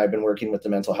 Seb and I have been working with the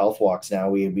mental health walks now.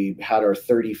 We had our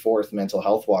 34th mental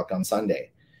health walk on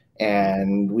Sunday,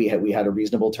 and we had a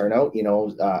reasonable turnout, you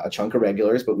know, a chunk of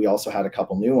regulars, but we also had a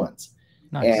couple new ones.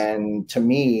 Nice. And to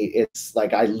me, it's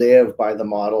like I live by the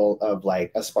model of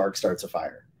like a spark starts a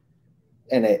fire,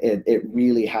 and it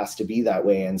really has to be that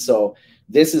way. And so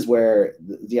this is where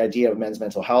the idea of men's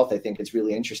mental health, I think it's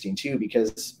really interesting too,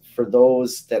 because for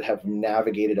those that have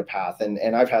navigated a path, and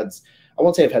I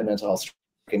won't say I've had mental health.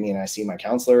 I mean, I see my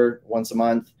counselor once a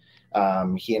month.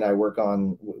 He and I work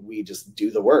on, we just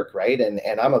do the work, right?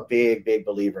 And I'm a big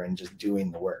believer in just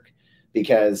doing the work,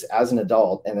 because as an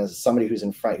adult and as somebody who's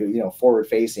in front, you know, forward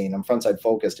facing, I'm front side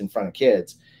focused in front of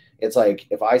kids. It's like,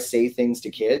 if I say things to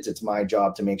kids, it's my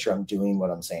job to make sure I'm doing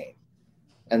what I'm saying.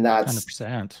 And that's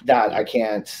 100%. that I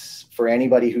can't, for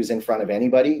anybody who's in front of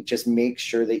anybody, just make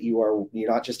sure that you're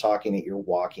not just talking it, you're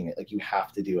walking it. Like, you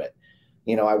have to do it.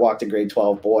 You know, I walked a grade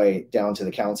 12 boy down to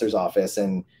the counselor's office,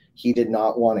 and he did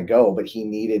not want to go, but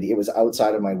it was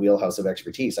outside of my wheelhouse of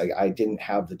expertise. I didn't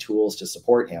have the tools to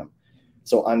support him.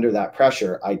 So under that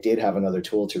pressure, I did have another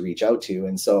tool to reach out to.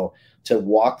 And so to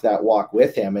walk that walk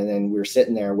with him, and then we were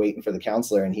sitting there waiting for the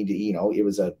counselor, and he, you know, it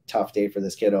was a tough day for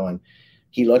this kiddo. And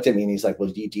he looked at me and he's like, well,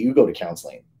 do you go to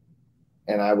counseling?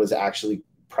 And I was actually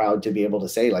proud to be able to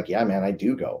say, like, yeah, man, I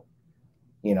do go.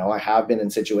 You know, I have been in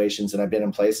situations and I've been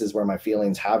in places where my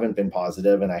feelings haven't been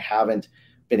positive, and I haven't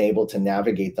been able to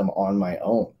navigate them on my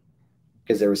own,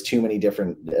 because there was too many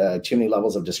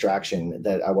levels of distraction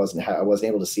that I wasn't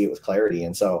able to see it with clarity.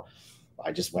 And so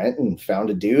I just went and found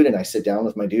a dude, and I sit down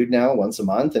with my dude now once a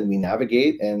month, and we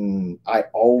navigate, and I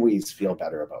always feel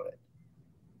better about it,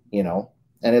 you know.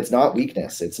 And it's not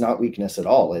weakness. It's not weakness at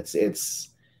all. It's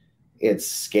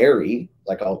scary.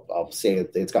 Like, I'll say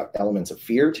it's got elements of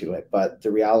fear to it, but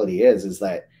the reality is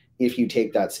that if you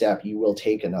take that step, you will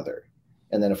take another.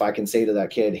 And then if I can say to that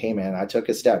kid, hey man, I took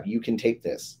a step, you can take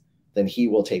this, then he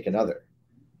will take another.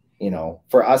 You know,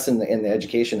 for us in the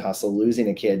education hustle, losing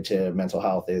a kid to mental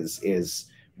health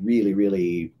is really,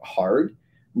 really hard.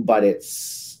 But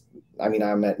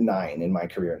I'm at 9 in my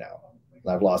career now.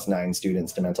 I've lost 9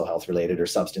 students to mental health related or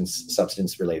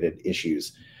substance related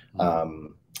issues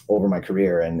over my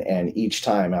career. And each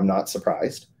time I'm not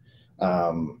surprised.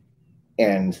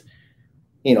 And,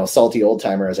 you know, salty old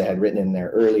timer, as I had written in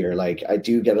there earlier, like, I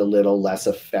do get a little less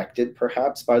affected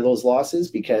perhaps by those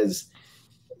losses, because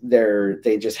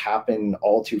they just happen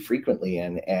all too frequently.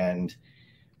 And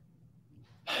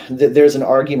there's an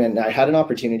argument. I had an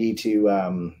opportunity to,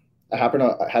 I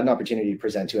had an opportunity to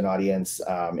present to an audience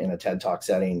in a TED Talk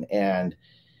setting. And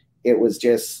it was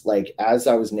just like, as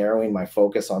I was narrowing my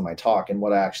focus on my talk and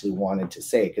what I actually wanted to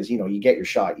say, because, you know, you get your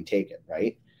shot, you take it,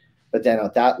 right? But then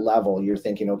at that level, you're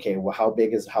thinking, okay, well,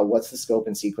 what's the scope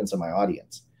and sequence of my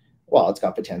audience? Well, it's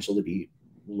got potential to be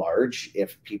large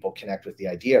if people connect with the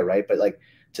idea, right? But like,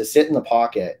 to sit in the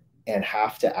pocket and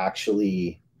have to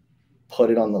actually put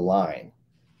it on the line,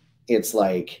 it's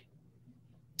like,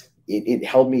 it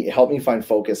helped me find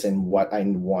focus in what I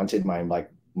wanted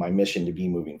my mission to be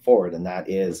moving forward. And that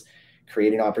is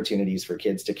creating opportunities for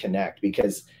kids to connect,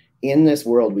 because in this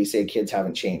world, we say kids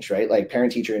haven't changed, right? Like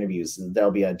parent teacher interviews,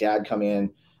 there'll be a dad come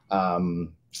in. And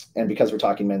because we're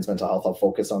talking men's mental health, I'll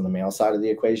focus on the male side of the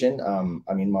equation.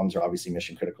 I mean, moms are obviously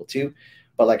mission critical too,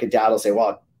 but like a dad will say,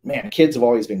 well, man, kids have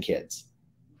always been kids.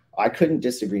 I couldn't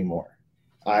disagree more.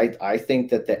 I think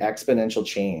that the exponential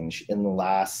change in the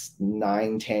last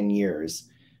 9-10 years,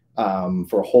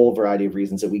 for a whole variety of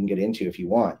reasons that we can get into if you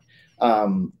want,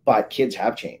 but kids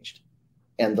have changed.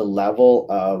 And the level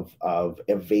of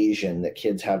evasion that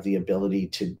kids have the ability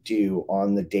to do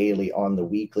on the daily, on the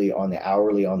weekly, on the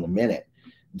hourly, on the minute,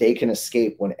 they can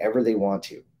escape whenever they want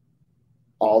to.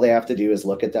 All they have to do is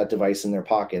look at that device in their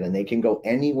pocket, and they can go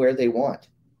anywhere they want.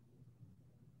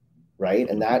 Right.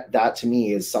 And that to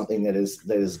me is something that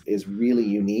is really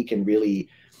unique and really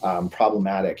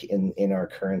problematic in our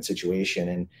current situation.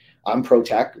 And I'm pro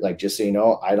tech, like, just so you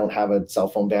know, I don't have a cell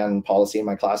phone ban policy in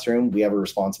my classroom. We have a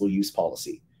responsible use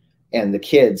policy, and the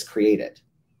kids create it.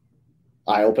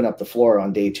 I open up the floor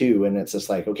on day 2, and it's just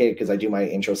like, okay, because I do my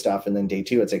intro stuff. And then day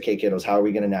 2, it's like, okay, kiddos, how are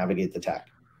we going to navigate the tech?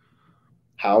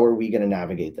 How are we going to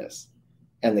navigate this?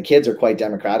 And the kids are quite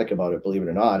democratic about it, believe it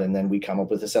or not. And then we come up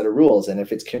with a set of rules. And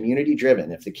if it's community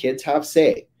driven, if the kids have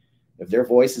say, if their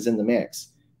voice is in the mix,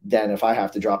 then if I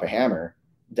have to drop a hammer,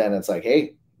 then it's like,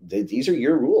 hey, these are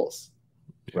your rules,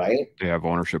 right? They have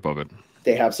ownership of it.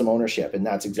 They have some ownership, and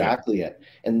that's exactly it.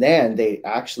 And then they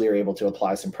actually are able to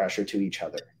apply some pressure to each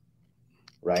other,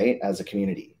 right? As a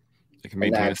community. They can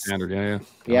maintain a standard. Yeah.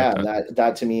 Yeah.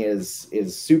 That to me is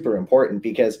super important,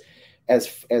 because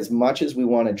as much as we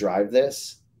want to drive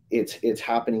this, it's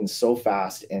happening so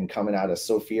fast and coming at us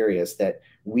so furious that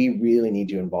we really need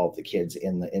to involve the kids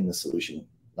in the solution,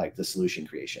 like the solution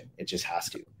creation. It just has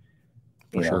to.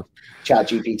 For sure.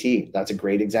 ChatGPT, that's a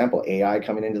great example. AI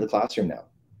coming into the classroom now.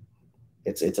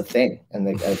 It's a thing. And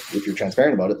if you're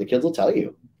transparent about it, the kids will tell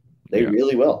you. They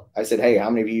really will. I said, hey, how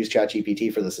many of you use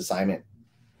ChatGPT for this assignment?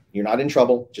 You're not in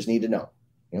trouble. Just need to know.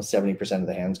 70% of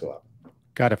the hands go up.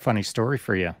 Got a funny story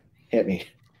for you. Hit me.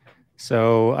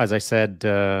 So, as I said,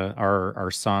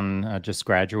 our son just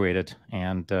graduated,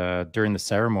 and during the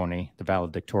ceremony, the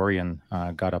valedictorian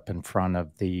got up in front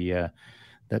of the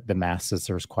masses.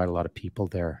 There was quite a lot of people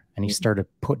there, and he started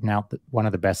putting out one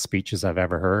of the best speeches I've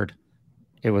ever heard.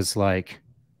 It was like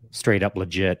straight up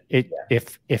legit.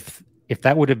 If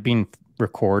that would have been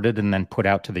recorded and then put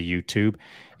out to the YouTube,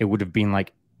 it would have been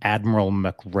like Admiral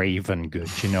McRaven good.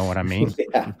 You know what I mean?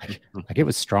 Yeah. Like it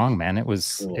was strong, man.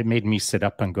 It made me sit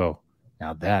up and go,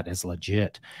 now that is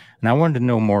legit. And I wanted to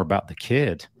know more about the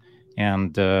kid.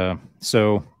 And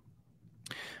so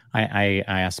I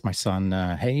asked my son,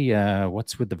 hey,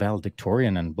 what's with the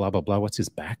valedictorian and blah, blah, blah. What's his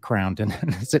background? And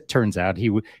as it turns out,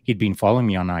 he'd been following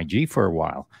me on IG for a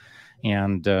while.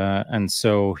 And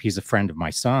so he's a friend of my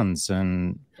son's,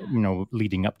 and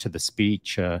leading up to the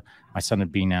speech, my son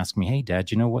had been asking me, "Hey, Dad,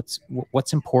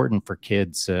 what's important for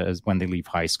kids as when they leave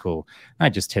high school?" And I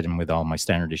just hit him with all my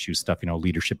standard issue stuff,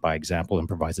 leadership by example,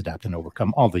 improvise, adapt, and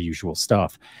overcome, all the usual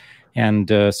stuff. And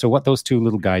so what those two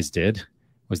little guys did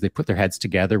was they put their heads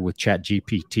together with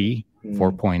ChatGPT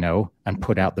 4.0 and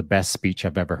put out the best speech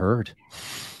I've ever heard.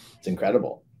 It's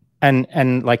incredible.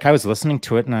 And like I was listening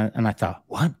to it, and I thought,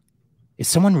 what? Is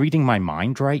someone reading my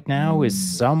mind right now?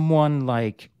 Is someone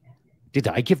like, did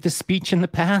I give this speech in the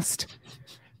past?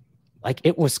 Like,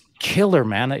 it was killer,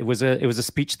 man. It was a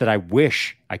speech that I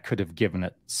wish I could have given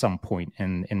at some point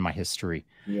in my history.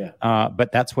 Yeah.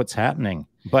 But that's what's happening.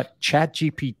 But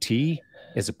ChatGPT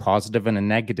is a positive and a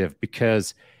negative,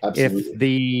 because Absolutely. if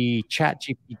the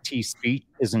ChatGPT speech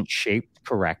isn't shaped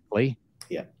correctly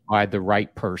by the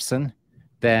right person,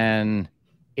 then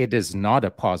it is not a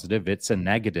positive, it's a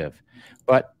negative.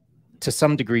 But to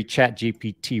some degree,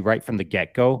 ChatGPT right from the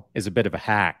get-go is a bit of a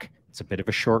hack. It's a bit of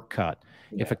a shortcut.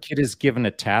 Yeah. If a kid is given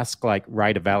a task like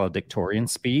write a valedictorian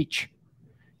speech,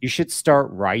 you should start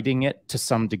writing it to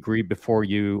some degree before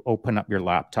you open up your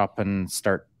laptop and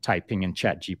start typing in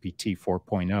ChatGPT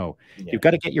 4.0. Yeah. You've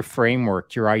got to get your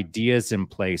framework, your ideas in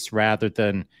place, rather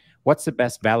than what's the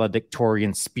best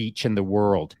valedictorian speech in the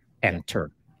world?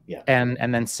 Enter. Yeah.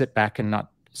 And then sit back and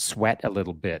not sweat a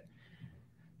little bit.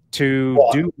 To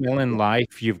do well in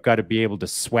life, you've got to be able to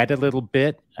sweat a little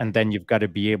bit, and then you've got to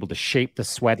be able to shape the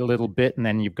sweat a little bit, and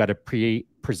then you've got to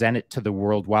present it to the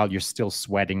world while you're still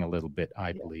sweating a little bit,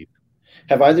 I believe.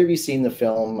 Have either of you seen the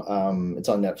film? It's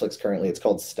on Netflix currently. It's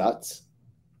called Stutz.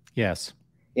 Yes.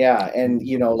 Yeah, and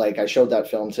like I showed that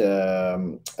film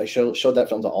to showed that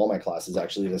film to all my classes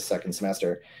actually this second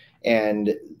semester,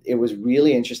 and it was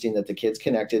really interesting that the kids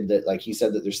connected that, like he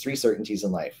said, that there's 3 certainties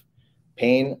in life: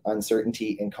 pain,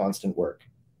 uncertainty, and constant work.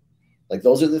 Like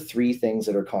those are the 3 things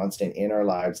that are constant in our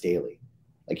lives daily.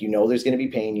 Like, there's going to be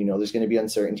pain, there's going to be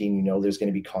uncertainty, and there's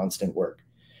going to be constant work.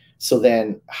 So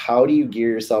then how do you gear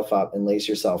yourself up and lace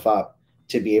yourself up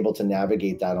to be able to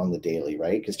navigate that on the daily,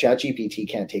 right? Because ChatGPT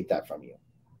can't take that from you.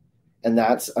 And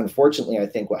that's, unfortunately, I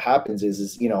think what happens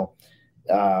is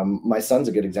my son's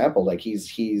a good example. Like he's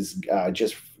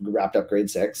just wrapped up grade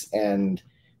 6, and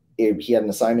he had an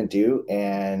assignment due,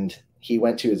 and he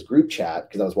went to his group chat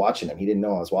because I was watching him. He didn't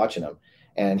know I was watching him.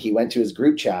 And he went to his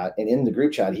group chat, and in the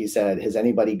group chat, he said, "Has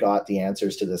anybody got the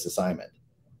answers to this assignment?"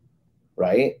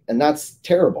 Right. And that's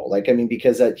terrible. Like, I mean,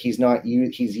 because he's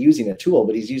using a tool,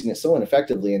 but he's using it so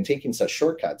ineffectively and taking such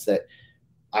shortcuts that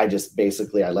I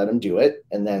let him do it.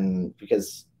 And then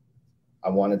because I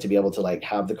wanted to be able to like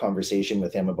have the conversation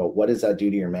with him about what does that do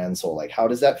to your man soul? Like, how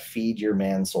does that feed your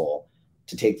man soul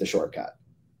to take the shortcut?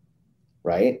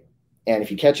 Right. And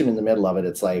if you catch him in the middle of it,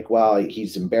 it's like, well,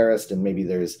 he's embarrassed and maybe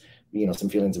there's, some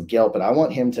feelings of guilt, but I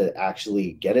want him to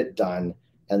actually get it done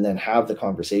and then have the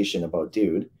conversation about,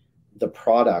 dude, the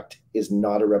product is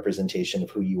not a representation of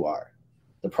who you are.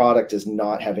 The product does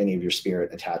not have any of your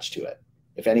spirit attached to it.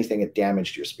 If anything, it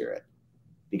damaged your spirit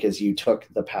because you took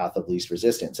the path of least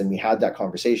resistance. And we had that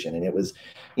conversation, and it was,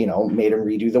 made him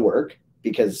redo the work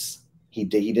because he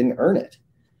didn't earn it.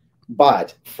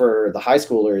 But for the high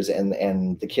schoolers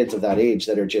and the kids of that age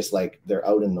that are just like, they're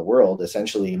out in the world,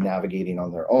 essentially navigating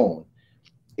on their own,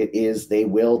 they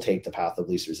will take the path of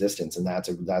least resistance. And that's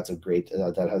a great,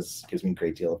 gives me a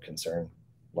great deal of concern,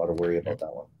 a lot of worry about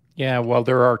that one. Yeah. Well,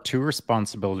 there are 2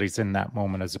 responsibilities in that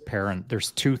moment as a parent.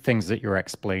 There's 2 things that you're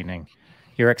explaining.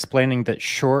 You're explaining that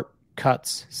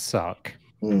shortcuts suck.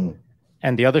 And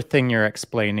the other thing you're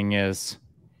explaining is,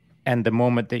 and the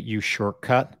moment that you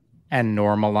shortcut and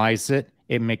normalize it,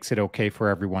 it makes it okay for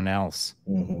everyone else.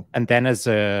 Mm-hmm. And then as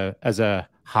a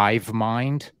hive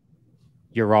mind,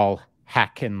 you're all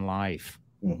hacking life.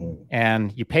 Mm-hmm.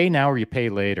 And you pay now or you pay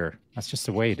later. That's just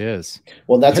the way it is.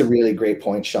 Well, that's a really great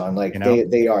point, Sean. Like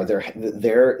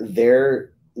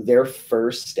their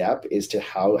first step is to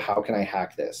how can I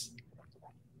hack this?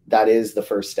 that is the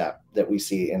first step that we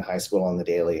see in high school on the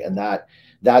daily. And that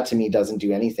to me doesn't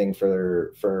do anything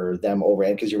for them over.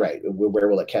 And because you're right, where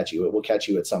will it catch you? It will catch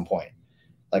you at some point.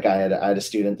 Like I had a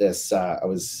student this, I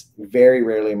was very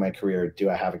rarely in my career do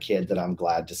I have a kid that I'm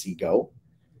glad to see go,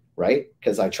 right?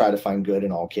 Because I try to find good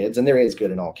in all kids, and there is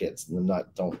good in all kids. And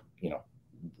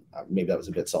maybe that was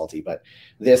a bit salty, but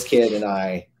this kid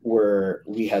and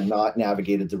we had not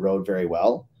navigated the road very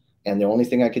well. And the only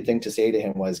thing I could think to say to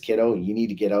him was, kiddo, you need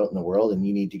to get out in the world and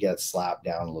you need to get slapped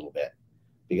down a little bit,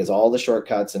 because all the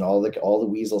shortcuts and all the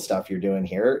weasel stuff you're doing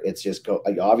here, it's just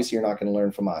obviously you're not going to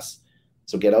learn from us.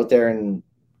 So get out there and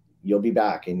you'll be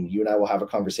back, and you and I will have a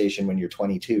conversation when you're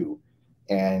 22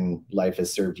 and life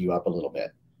has served you up a little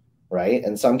bit. Right.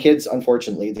 And some kids,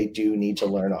 unfortunately, they do need to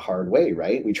learn a hard way.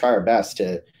 Right. We try our best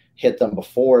to hit them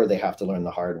before they have to learn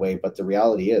the hard way. But the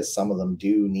reality is some of them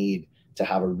do need to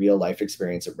have a real life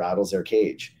experience that rattles their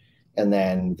cage. And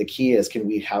then the key is, can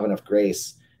we have enough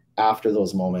grace after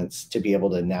those moments to be able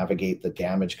to navigate the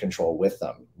damage control with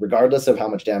them, regardless of how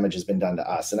much damage has been done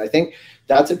to us? And I think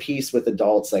that's a piece with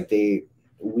adults. Like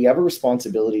we have a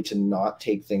responsibility to not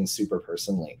take things super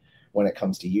personally when it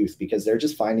comes to youth, because they're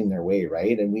just finding their way.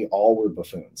 Right. And we all were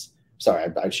buffoons. Sorry,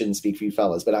 I shouldn't speak for you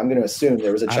fellas, but I'm going to assume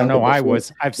there was a chunk. I don't know.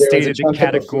 I've stated it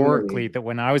categorically that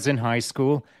when I was in high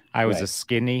school, I was a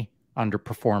skinny,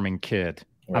 underperforming kid.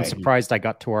 Right. I'm surprised I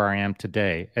got to where I am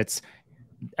today. It's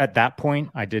at that point,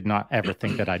 I did not ever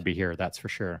think that I'd be here. That's for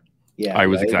sure. Yeah, I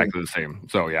was exactly the same.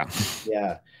 So yeah.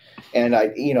 Yeah. And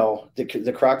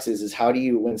the crux is how do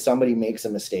you, when somebody makes a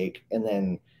mistake and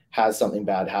then has something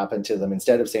bad happen to them,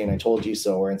 instead of saying, I told you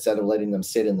so, or instead of letting them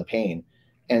sit in the pain,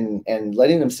 and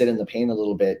letting them sit in the pain a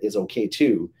little bit is okay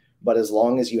too. But as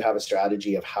long as you have a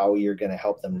strategy of how you're going to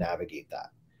help them navigate that,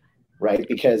 right?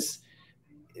 Because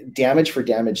damage for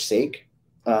damage's sake,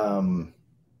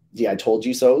 I told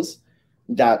you so's,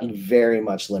 that very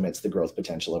much limits the growth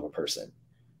potential of a person,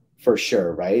 for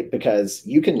sure, right? Because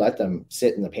you can let them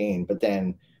sit in the pain, but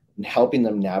then helping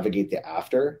them navigate the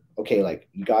after, okay, like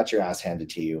you got your ass handed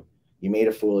to you, you made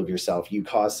a fool of yourself, you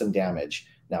caused some damage.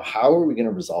 Now, how are we going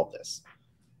to resolve this?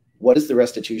 What is the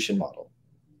restitution model?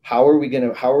 How are we going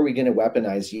to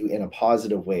weaponize you in a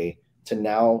positive way to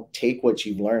now take what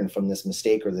you've learned from this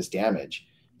mistake or this damage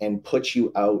and put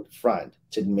you out front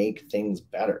to make things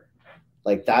better?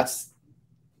 Like that's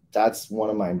one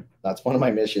of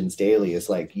my missions daily, is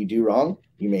like, you do wrong,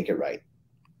 you make it right.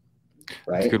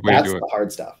 Right? That's the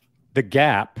hard stuff. The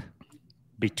gap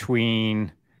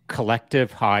between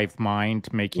collective hive mind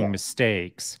making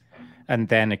mistakes and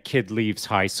then a kid leaves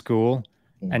high school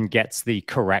and gets the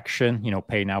correction,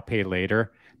 pay now, pay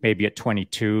later. Maybe at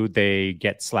 22, they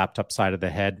get slapped upside of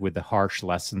the head with the harsh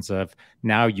lessons of,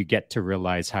 now you get to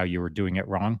realize how you were doing it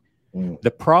wrong. The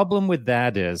problem with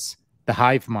that is the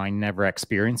hive mind never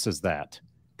experiences that.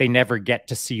 They never get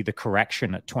to see the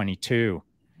correction at 22.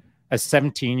 As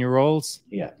 17-year-olds,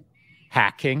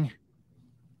 hacking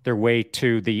their way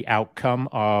to the outcome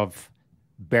of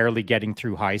barely getting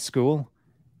through high school.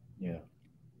 Yeah.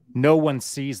 No one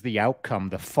sees the outcome,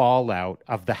 the fallout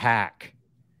of the hack.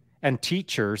 And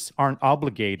teachers aren't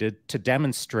obligated to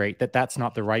demonstrate that that's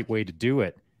not the right way to do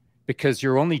it, because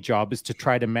your only job is to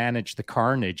try to manage the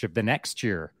carnage of the next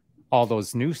year. All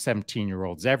those new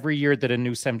 17-year-olds, every year that a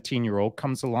new 17-year-old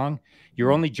comes along,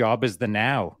 your only job is the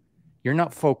now. You're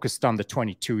not focused on the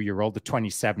 22-year-old, the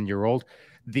 27-year-old.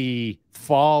 The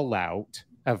fallout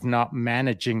of not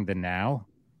managing the now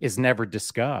is never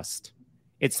discussed.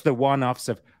 It's the one-offs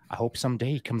of, I hope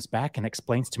someday he comes back and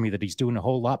explains to me that he's doing a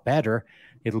whole lot better.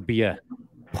 It'll be a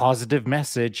positive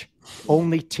message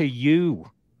only to you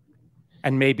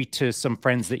and maybe to some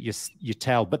friends that you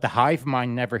tell. But the hive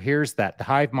mind never hears that. The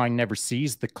hive mind never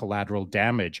sees the collateral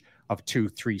damage of 2,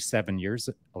 3, 7 years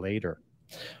later.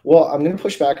 Well, I'm going to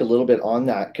push back a little bit on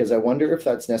that, because I wonder if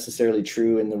that's necessarily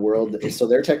true in the world. So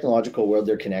their technological world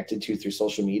they're connected to through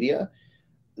social media,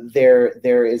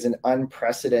 there is an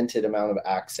unprecedented amount of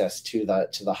access to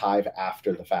the hive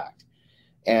after the fact.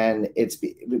 And it's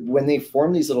when they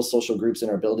form these little social groups in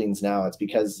our buildings now, it's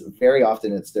because very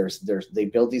often they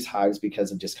build these hives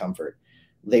because of discomfort.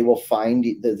 They will find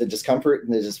the discomfort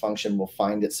and the dysfunction will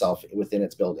find itself within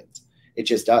its buildings. It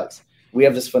just does. We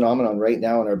have this phenomenon right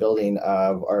now in our building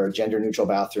of our gender neutral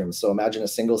bathrooms. So imagine a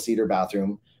single seater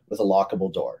bathroom with a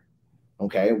lockable door.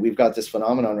 Okay. We've got this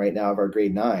phenomenon right now of our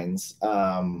grade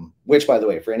 9s, which, by the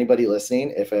way, for anybody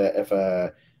listening, if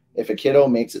a kiddo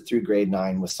makes it through grade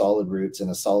 9 with solid roots and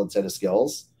a solid set of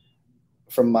skills,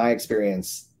 from my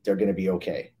experience, they're going to be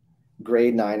okay.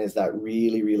 Grade 9 is that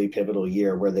really, really pivotal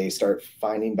year where they start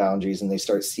finding boundaries and they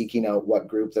start seeking out what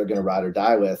group they're going to ride or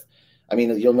die with. I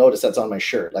mean, you'll notice that's on my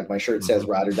shirt. Like my shirt says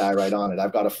ride or die right on it.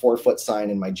 I've got a 4-foot sign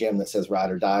in my gym that says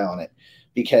ride or die on it,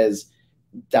 because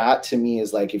that to me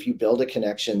is like, if you build a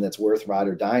connection that's worth ride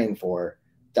or dying for,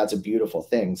 that's a beautiful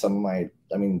thing.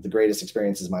 The greatest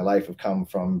experiences of my life have come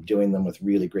from doing them with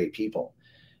really great people.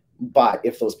 But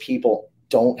if those people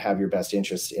don't have your best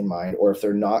interests in mind, or if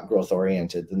they're not growth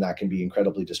oriented, then that can be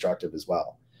incredibly destructive as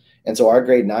well. And so our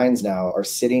grade 9s now are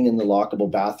sitting in the lockable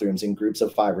bathrooms in groups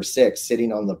of 5 or 6,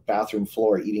 sitting on the bathroom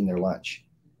floor eating their lunch.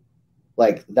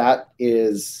 Like, that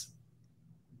is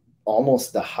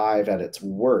almost the hive at its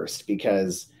worst,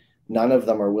 because none of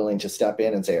them are willing to step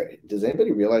in and say, does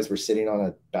anybody realize we're sitting on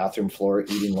a bathroom floor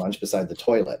eating lunch beside the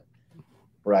toilet?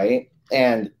 Right?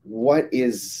 And what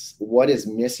is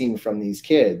missing from these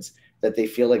kids, that they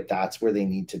feel like that's where they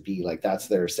need to be? Like, that's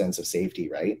their sense of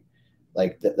safety, right?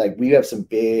 Like we have some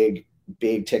big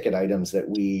ticket items that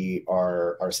we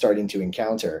are starting to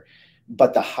encounter,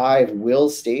 but the hive will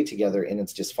stay together in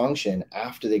its dysfunction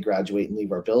after they graduate and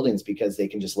leave our buildings, because they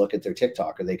can just look at their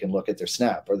TikTok, or they can look at their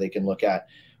Snap, or they can look at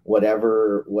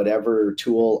whatever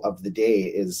tool of the day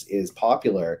is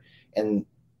popular. And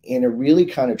in a really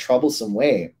kind of troublesome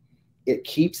way, it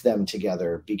keeps them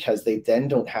together, because they then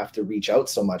don't have to reach out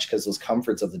so much, because those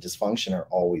comforts of the dysfunction are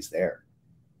always there.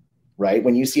 Right?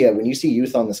 When you see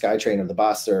youth on the SkyTrain or the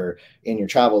bus or in your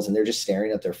travels, and they're just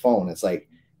staring at their phone, it's like,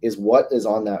 is what is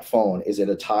on that phone, is it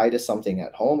a tie to something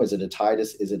at home? Is it a tie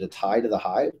to the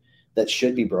hive that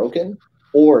should be broken?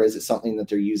 Or is it something that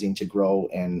they're using to grow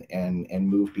and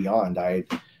move beyond? I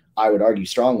would argue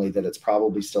strongly that it's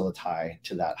probably still a tie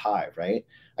to that hive, right?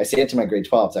 I say it to my grade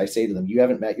 12s. I say to them, you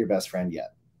haven't met your best friend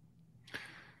yet,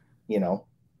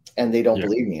 and they don't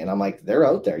believe me. And I'm like, they're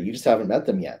out there. You just haven't met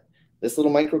them yet. This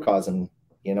little microcosm,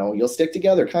 you'll stick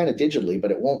together kind of digitally, but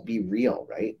it won't be real,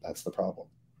 right? That's the problem.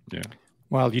 Yeah.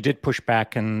 Well, you did push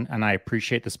back, and I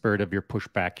appreciate the spirit of your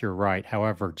pushback. You're right.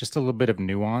 However, just a little bit of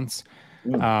nuance.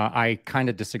 I kind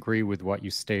of disagree with what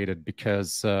you stated,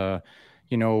 because, as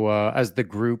the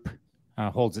group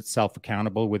holds itself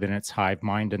accountable within its hive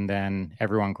mind, and then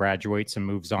everyone graduates and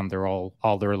moves on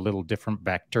all their little different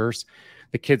vectors.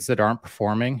 The kids that aren't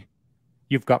performing,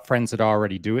 you've got friends that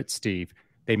already do it, Steve.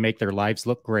 They make their lives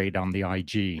look great on the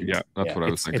IG. Yeah, that's what I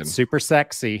was thinking. It's super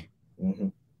sexy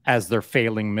as they're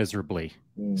failing miserably.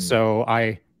 So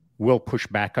I will push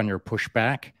back on your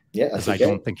pushback, because I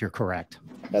don't think you're correct.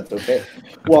 That's okay.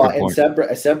 Well, and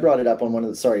Seb brought it up on one of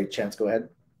the. Sorry, Chance, go ahead.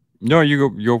 No, you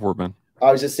go for it, man.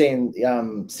 I was just saying,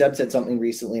 Seb said something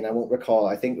recently, and I won't recall.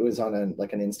 I think it was on an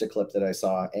Insta clip that I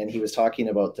saw, and he was talking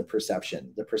about the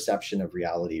perception of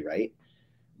reality, right?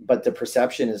 But the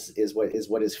perception is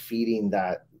what is feeding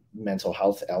that mental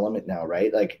health element now,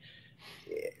 right? Like,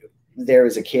 there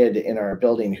is a kid in our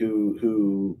building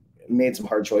who made some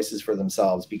hard choices for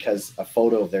themselves because a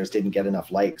photo of theirs didn't get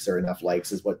enough likes, or enough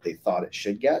likes is what they thought it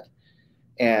should get.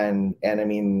 And I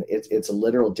mean, it's a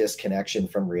literal disconnection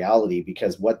from reality,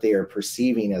 because what they are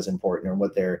perceiving as important,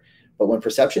 but when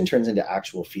perception turns into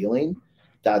actual feeling,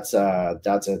 that's a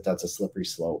slippery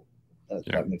slope.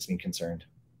 That makes me concerned.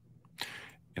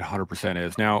 It 100%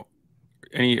 is. Now,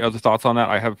 any other thoughts on that?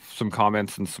 I have some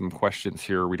comments and some questions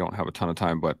here. We don't have a ton of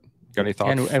time, but got any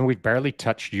thoughts? And we've barely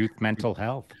touched youth mental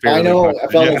health. I know. I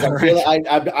felt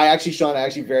I actually, Sean,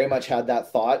 very much had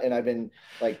that thought, and I've been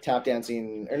like tap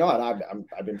dancing or not.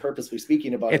 I've been purposely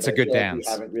speaking about it. It's a good dance.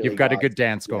 You've got a good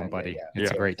dance going, buddy.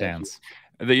 It's a great dance.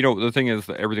 The thing is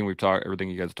that everything you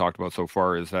guys have talked about so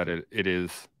far is that it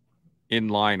is in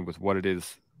line with what it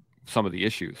is, some of the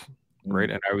issues,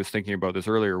 right? And I was thinking about this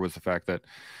earlier, was the fact that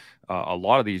a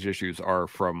lot of these issues are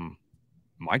from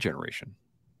my generation,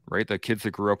 right? The kids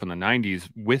that grew up in the 90s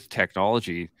with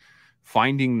technology,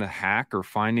 finding the hack or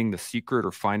finding the secret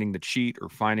or finding the cheat or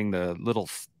finding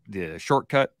the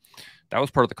shortcut, that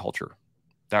was part of the culture.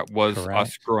 That was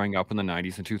us growing up in the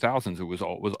 90s and 2000s. It was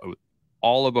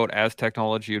all about, as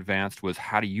technology advanced, was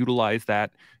how to utilize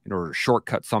that in order to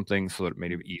shortcut something so that it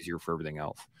made it easier for everything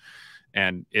else.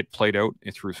 And it played out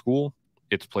through school.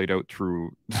 It's played out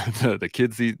through the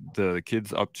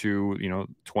kids up to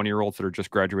 20-year-olds that are just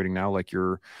graduating now, like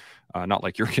not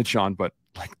like your kid, Sean, but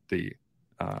like the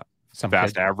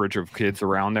vast average of kids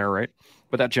around there, right?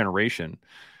 But that generation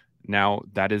now,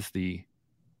 that's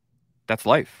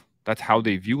life. That's how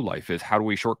they view life, is how do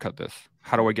we shortcut this?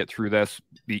 How do I get through this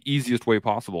the easiest way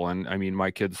possible? And I mean,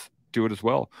 my kids do it as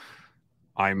well.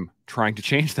 I'm trying to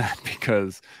change that,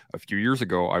 because a few years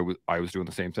ago I was doing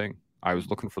the same thing. I was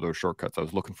looking for those shortcuts. I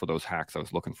was looking for those hacks. I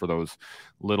was looking for those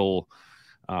little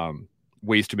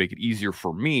ways to make it easier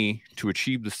for me to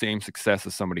achieve the same success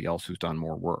as somebody else who's done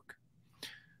more work.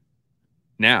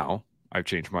 Now I've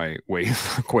changed my ways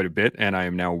quite a bit, and I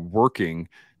am now working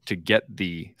to get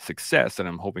the success. And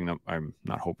I'm hoping that I'm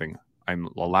not hoping, I'm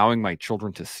allowing my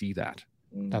children to see that.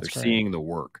 That's They're great. seeing the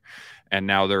work, and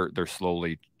now they're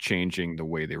slowly changing the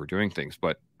way they were doing things.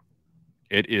 But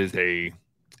it is a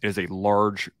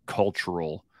large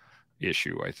cultural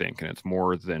issue, I think, and it's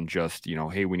more than just, you know,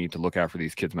 hey, we need to look after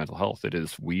these kids' mental health. It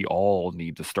is, we all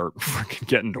need to start freaking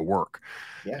getting to work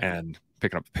and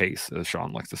picking up the pace, as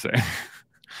Sean likes to say.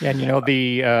 Yeah, and you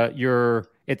know,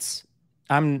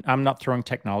 I'm not throwing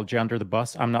technology under the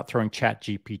bus. I'm not throwing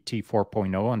ChatGPT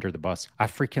 4.0 under the bus. I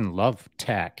freaking love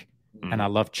tech, and I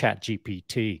love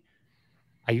ChatGPT.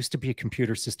 I used to be a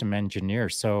computer system engineer,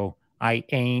 so I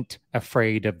ain't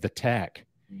afraid of the tech.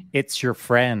 It's your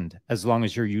friend as long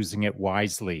as you're using it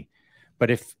wisely. But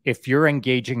if you're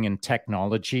engaging in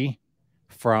technology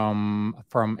from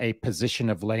a position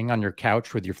of laying on your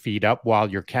couch with your feet up while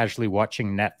you're casually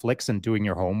watching Netflix and doing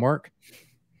your homework,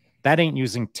 that ain't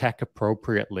using tech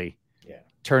appropriately. Yeah.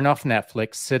 Turn off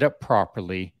Netflix, sit up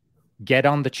properly, get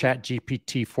on the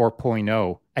ChatGPT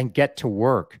 4.0 and get to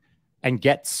work, and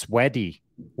get sweaty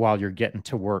while you're getting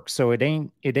to work. So it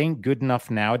ain't good enough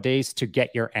nowadays to get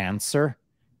your answer,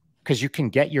 because you can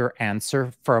get your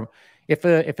answer from, if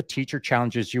a teacher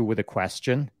challenges you with a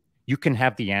question, you can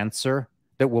have the answer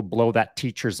that will blow that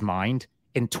teacher's mind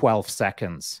in 12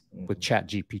 seconds with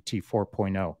ChatGPT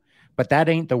 4.0. But that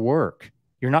ain't the work.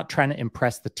 You're not trying to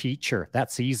impress the teacher.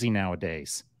 That's easy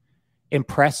nowadays.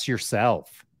 Impress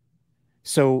yourself.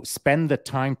 So spend the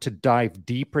time to dive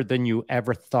deeper than you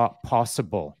ever thought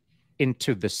possible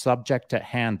into the subject at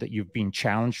hand that you've been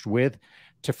challenged with,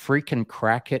 to freaking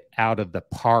crack it out of the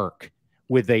park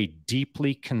with a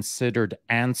deeply considered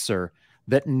answer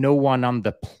that no one on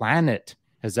the planet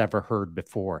has ever heard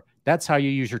before. That's how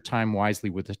you use your time wisely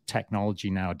with the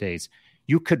technology nowadays.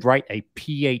 You could write a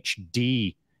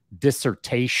PhD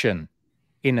dissertation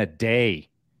in a day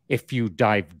if you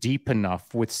dive deep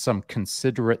enough with some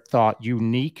considerate thought,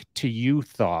 unique to you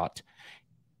thought.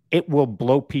 It will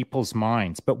blow people's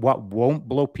minds. But what won't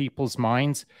blow people's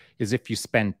minds is if you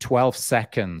spend 12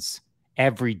 seconds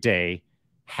every day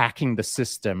hacking the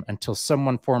system until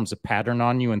someone forms a pattern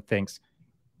on you and thinks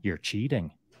you're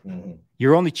cheating.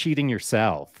 You're only cheating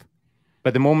yourself.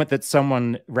 But the moment that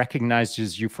someone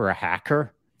recognizes you for a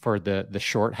hacker, for the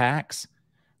short hacks,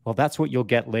 well, that's what you'll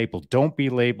get labeled. Don't be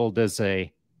labeled as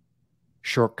a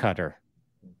shortcutter.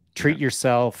 Treat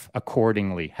yourself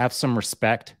accordingly. Have some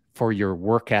respect for your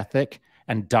work ethic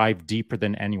and dive deeper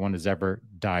than anyone has ever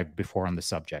dived before on the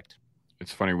subject.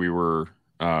 It's funny, we were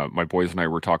my boys and I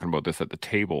were talking about this at the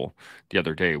table the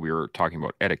other day. We were talking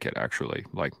about etiquette, actually,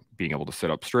 like being able to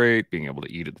sit up straight, being able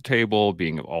to eat at the table,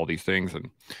 being all these things. And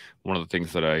one of the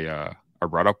things that I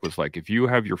brought up was, like, if you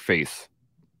have your face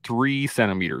 3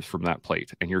 centimeters from that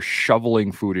plate and you're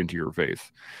shoveling food into your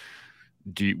face,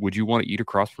 would you want to eat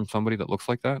across from somebody that looks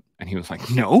like that? And he was like,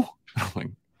 no. I'm like,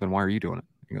 then why are you doing it?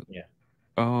 He goes, yeah.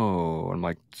 Oh, I'm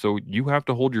like, so you have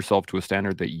to hold yourself to a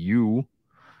standard that you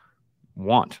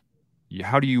want.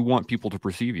 How do you want people to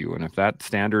perceive you? And if that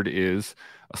standard is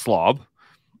a slob,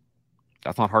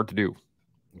 that's not hard to do.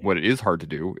 What it is hard to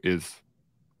do is,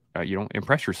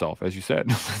 impress yourself, as you said.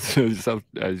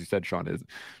 As you said, Sean, is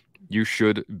you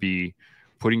should be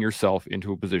putting yourself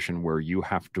into a position where you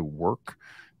have to work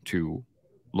to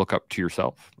look up to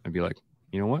yourself and be like,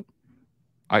 you know what?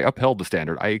 I upheld the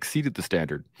standard. I exceeded the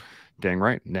standard. Dang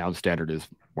right. Now the standard is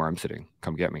where I'm sitting.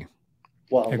 Come get me.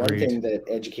 Well, Agreed. One thing that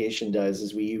education does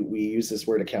is we use this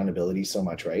word accountability so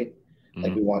much, right?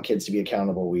 Like, we want kids to be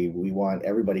accountable. We want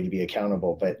everybody to be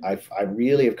accountable. But I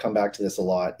really have come back to this a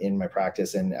lot in my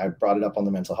practice, and I brought it up on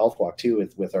the mental health walk too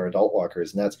with our adult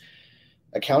walkers. And that's,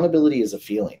 accountability is a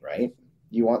feeling, right?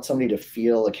 You want somebody to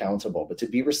feel accountable, but to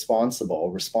be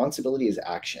responsible, responsibility is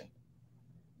action.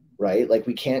 Right? Like,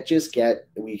 we can't just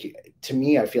to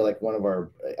me, I feel like one of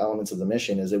our elements of the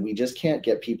mission is that we just can't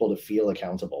get people to feel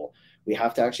accountable. We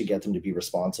have to actually get them to be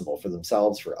responsible for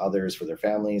themselves, for others, for their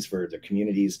families, for their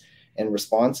communities. And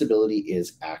responsibility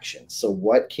is action. So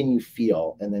what can you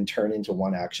feel and then turn into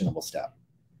one actionable step?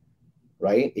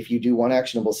 Right? If you do one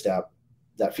actionable step,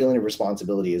 that feeling of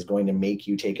responsibility is going to make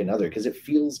you take another because it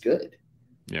feels good.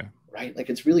 Yeah. Right?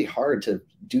 Like, it's really hard to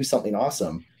do something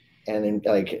awesome. And then,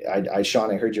 like,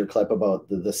 Sean, I heard your clip about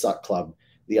the Suck Club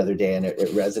the other day, and it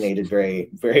resonated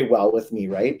very, very well with me,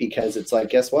 right? Because it's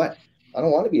like, guess what? I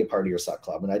don't want to be a part of your Suck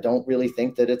Club. And I don't really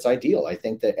think that it's ideal. I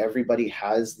think that everybody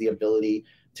has the ability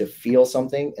to feel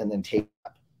something and then take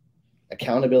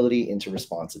accountability into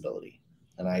responsibility.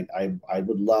 And I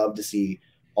would love to see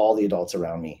all the adults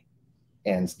around me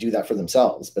and do that for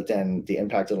themselves. But then the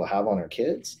impact it'll have on our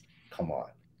kids, come on.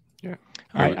 Yeah,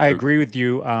 I agree with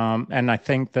you. And I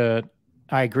think that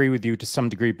I agree with you to some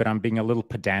degree, but I'm being a little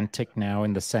pedantic now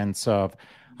in the sense of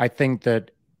I think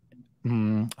that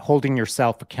holding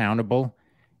yourself accountable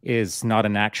is not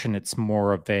an action. It's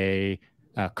more of a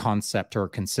concept or a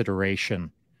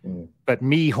consideration. But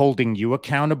me holding you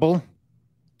accountable,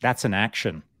 that's an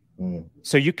action.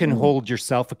 So you can hold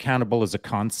yourself accountable as a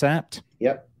concept.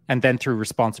 Yep. And then through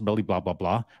responsibility, blah, blah,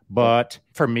 blah. But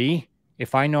for me,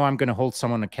 if I know I'm going to hold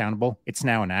someone accountable, it's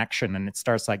now an action. And it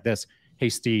starts like this. Hey,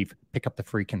 Steve, pick up the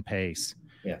freaking pace.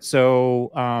 Yeah.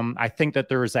 So I think that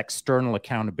there is external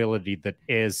accountability that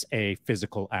is a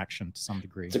physical action to some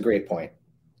degree. It's a great point.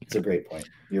 It's a great point.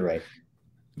 You're right.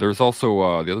 There's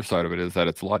also the other side of it is that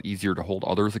it's a lot easier to hold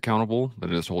others accountable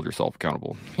than it is to hold yourself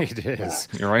accountable. It is.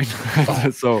 You're right.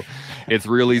 So it's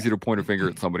real easy to point a finger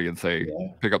at somebody and say,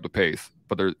 pick up the pace.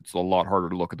 But it's a lot harder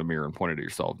to look at the mirror and point it at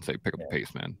yourself and say, pick up the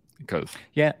pace, man. Because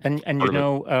and you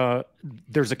know,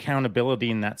 there's accountability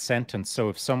in that sentence. So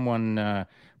if someone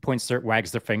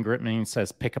wags their finger at me and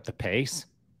says, pick up the pace,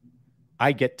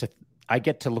 I get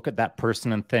to look at that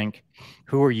person and think,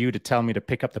 who are you to tell me to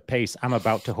pick up the pace? I'm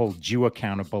about to hold you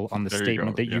accountable on the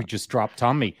statement that you just dropped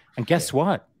on me. And guess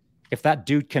what? If that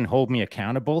dude can hold me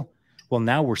accountable, well,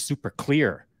 now we're super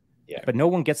clear. Yeah. But no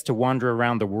one gets to wander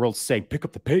around the world saying, pick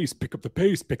up the pace, pick up the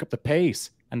pace, pick up the pace.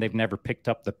 And they've never picked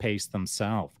up the pace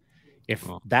themselves. If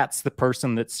that's the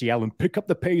person that's yelling, pick up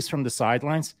the pace from the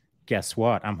sidelines, guess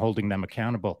what? I'm holding them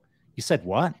accountable. You said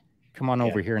what? Come on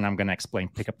over here and I'm going to explain,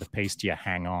 pick up the pace to you.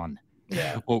 Hang on.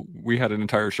 Yeah. Well, we had an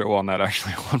entire show on that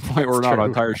actually at one point, or not an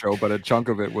entire show, but a chunk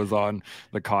of it was on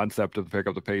the concept of pick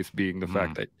up the pace being the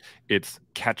fact that it's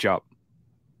catch up,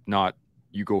 not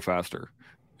you go faster.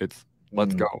 It's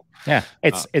let's go. Yeah.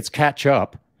 It's catch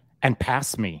up and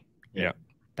pass me. Yeah.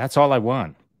 That's all I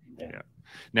want. Yeah.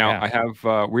 Now I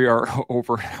have, we are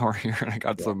over an hour here and I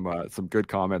got some good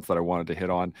comments that I wanted to hit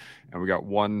on. And we got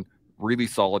one really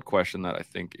solid question that I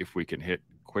think if we can hit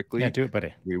quickly. Yeah, do it,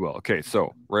 buddy. We will. Okay,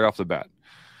 so right off the bat,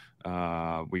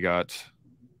 we got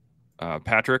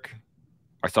Patrick.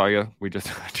 I saw you. We just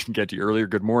didn't get to you earlier.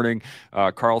 Good morning.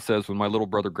 Carl says, when my little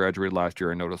brother graduated last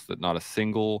year, I noticed that not a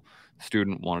single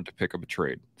student wanted to pick up a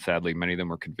trade. Sadly, many of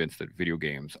them are convinced that video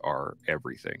games are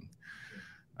everything.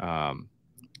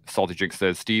 Salty Jinx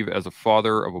says, Steve, as a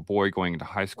father of a boy going into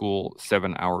high school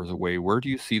 7 hours away, where do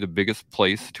you see the biggest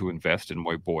place to invest in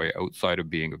my boy outside of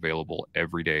being available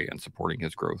every day and supporting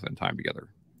his growth and time together?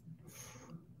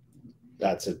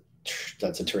 That's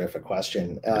a terrific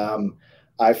question.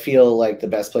 I feel like the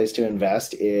best place to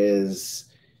invest is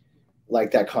like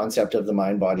that concept of the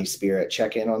mind, body, spirit.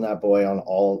 Check in on that boy on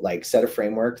all, like, set a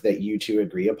framework that you two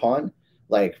agree upon.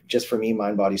 Like, just for me,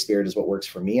 mind, body, spirit is what works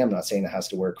for me. I'm not saying it has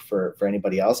to work for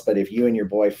anybody else, but if you and your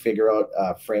boy figure out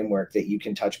a framework that you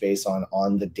can touch base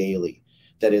on the daily,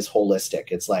 that is holistic.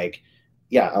 It's like,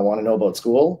 yeah, I want to know about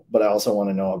school, but I also want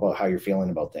to know about how you're feeling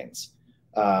about things.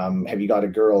 Have you got a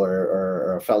girl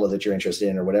or a fellow that you're interested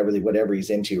in, or whatever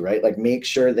he's into, right? Like, make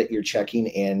sure that you're checking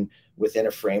in within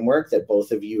a framework that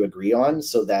both of you agree on,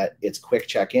 so that it's quick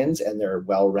check-ins and they're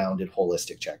well-rounded,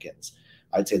 holistic check-ins.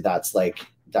 I'd say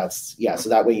so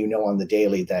that way you know on the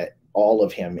daily that all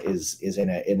of him is in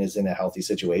a healthy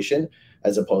situation,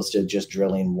 as opposed to just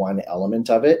drilling one element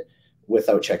of it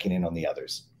without checking in on the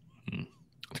others.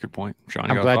 That's a good point. Sean,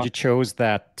 I'm glad you chose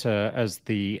that as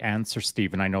the answer,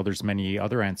 Stephen. I know there's many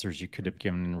other answers you could have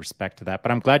given in respect to that,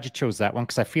 but I'm glad you chose that one,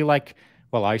 because I feel like,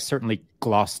 well, I certainly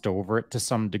glossed over it to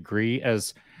some degree,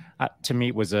 as to me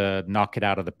it was a knock it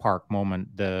out of the park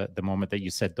moment, the moment that you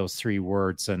said those three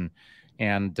words.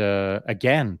 And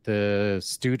again, the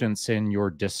students in your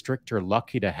district are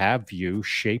lucky to have you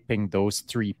shaping those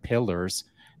three pillars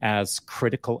as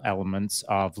critical elements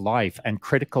of life and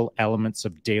critical elements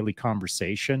of daily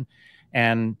conversation.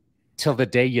 And till the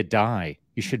day you die,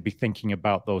 you should be thinking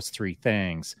about those three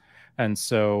things. And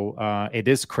so it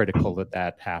is critical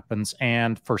that happens.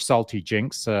 And for Salty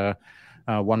Jinx,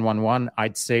 111,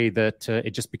 I'd say that it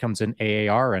just becomes an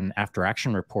AAR, an after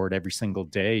action report every single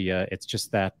day. It's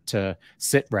just that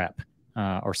sit rep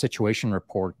or situation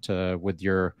report with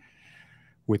your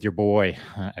boy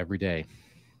every day.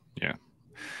 Yeah,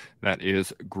 that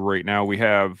is great. Now we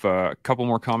have a couple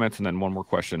more comments and then one more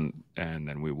question, and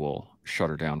then we will shut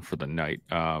her down for the night.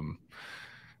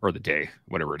 Or the day,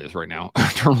 whatever it is right now.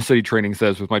 Terminal City Training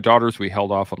says, with my daughters, we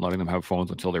held off on letting them have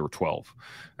phones until they were 12.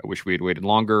 I wish we had waited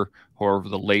longer. However,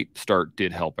 the late start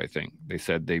did help, I think. They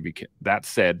said they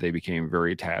became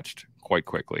very attached quite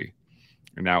quickly.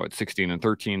 And now at 16 and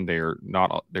 13, they're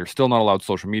still not allowed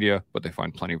social media, but they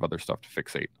find plenty of other stuff to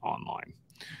fixate online,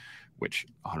 which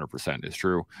 100% is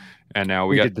true. And now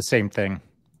we did the same thing.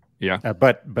 Yeah.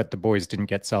 But the boys didn't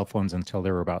get cell phones until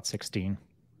they were about 16.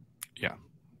 Yeah.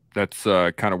 That's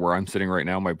kind of where I'm sitting right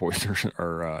now. My boys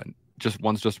are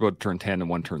one's just about to turn 10 and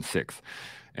one turns 6.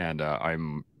 And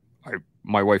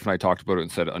my wife and I talked about it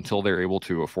and said until they're able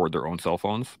to afford their own cell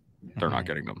phones, they're not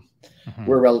getting them.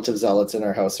 We're relative zealots in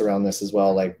our house around this as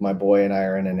well. Like my boy and I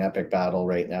are in an epic battle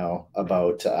right now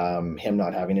about him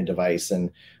not having a device, and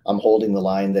I'm holding the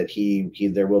line that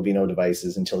there will be no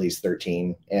devices until he's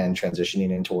 13 and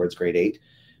transitioning in towards grade 8.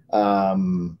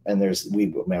 And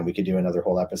we could do another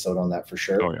whole episode on that for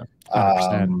sure. Oh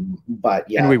yeah. But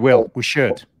yeah, and we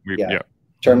should.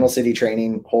 Terminal City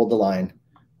training, hold the line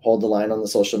on the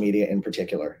social media in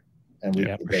particular. And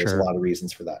there's a lot of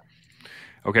reasons for that.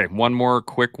 Okay, one more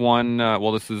quick one.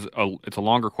 Well, it's a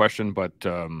longer question, but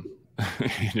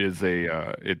it is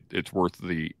it's worth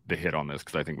the hit on this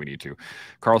because I think we need to.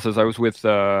 Carl says, I was with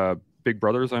Big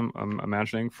Brothers, I'm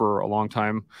imagining, for a long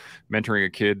time. Mentoring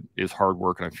a kid is hard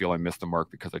work, and I feel I missed the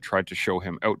mark because I tried to show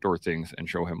him outdoor things and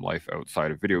show him life outside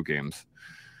of video games.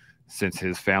 Since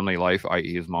his family life,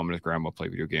 i.e. his mom and his grandma play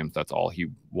video games, that's all he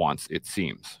wants, it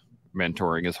seems.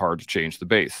 Mentoring is hard to change the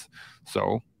base.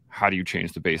 So how do you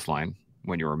change the baseline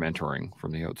when you are mentoring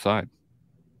from the outside?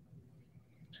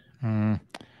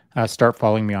 Start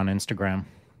following me on Instagram.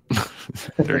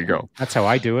 There you go. That's how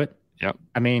I do it. Yep.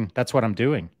 I mean, that's what I'm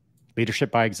doing.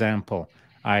 Leadership by example.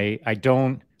 I'm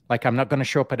not going to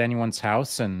show up at anyone's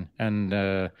house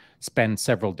and spend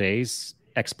several days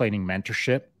explaining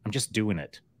mentorship. I'm just doing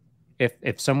it.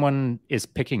 If someone is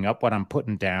picking up what I'm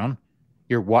putting down,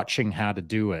 you're watching how to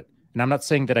do it. And I'm not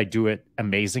saying that I do it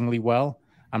amazingly well.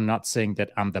 I'm not saying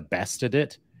that I'm the best at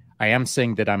it. I am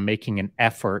saying that I'm making an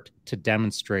effort to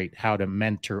demonstrate how to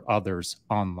mentor others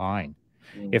online.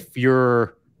 If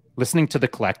you're listening to the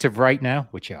collective right now,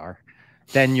 which you are,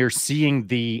 then you're seeing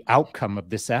the outcome of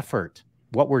this effort.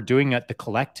 What we're doing at the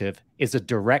collective is a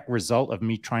direct result of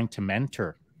me trying to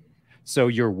mentor. So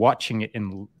you're watching it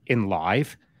in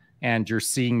live, and you're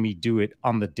seeing me do it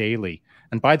on the daily.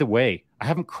 And by the way, I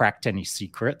haven't cracked any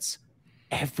secrets.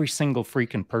 Every single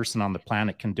freaking person on the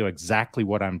planet can do exactly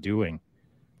what I'm doing.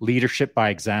 Leadership by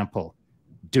example.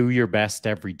 Do your best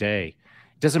every day.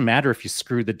 It doesn't matter if you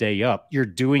screw the day up. You're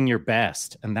doing your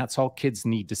best, and that's all kids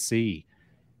need to see.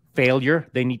 Failure,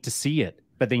 they need to see it,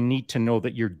 but they need to know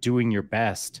that you're doing your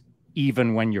best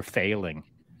even when you're failing.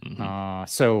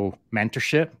 So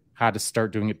mentorship, how to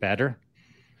start doing it better.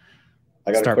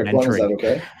 I got a quick one. Is that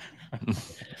okay?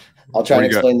 I'll try and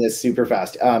explain this super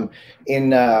fast.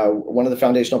 In one of the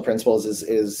foundational principles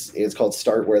is called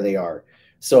start where they are.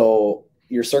 So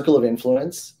your circle of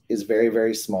influence is very,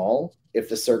 very small if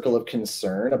the circle of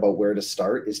concern about where to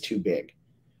start is too big.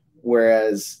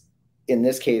 Whereas in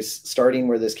this case, starting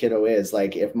where this kiddo is,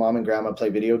 like if mom and grandma play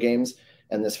video games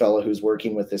and this fellow who's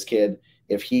working with this kid,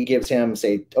 if he gives him,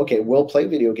 say, okay, we'll play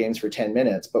video games for 10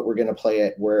 minutes, but we're going to play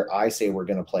it where I say we're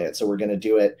going to play it. So we're going to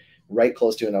do it right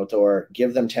close to an outdoor,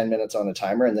 give them 10 minutes on a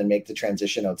timer, and then make the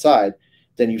transition outside.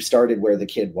 Then you've started where the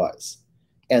kid was.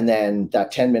 And then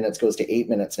that 10 minutes goes to 8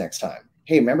 minutes next time.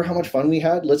 Hey, remember how much fun we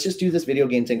had? Let's just do this video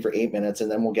game thing for 8 minutes, and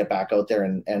then we'll get back out there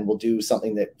and we'll do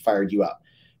something that fired you up.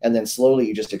 And then slowly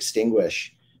you just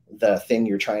extinguish the thing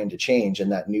you're trying to change,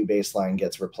 and that new baseline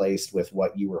gets replaced with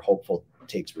what you were hopeful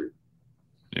takes root.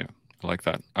 Yeah, I like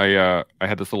that. I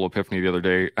had this little epiphany the other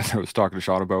day as I was talking to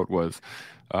Sean about was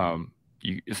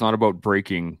it's not about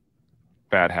breaking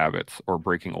bad habits or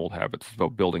breaking old habits. It's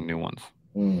about building new ones.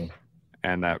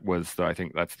 And that was, I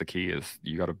think that's the key, is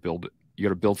you got to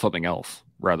build something else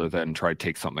rather than try to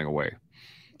take something away.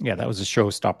 Yeah, that was a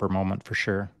showstopper moment for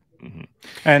sure.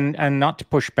 And not to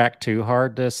push back too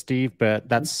hard, Steve, but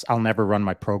I'll never run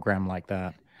my program like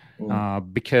that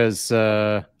because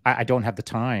I don't have the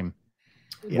time.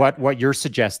 Yeah. What you're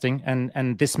suggesting,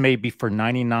 and this may be for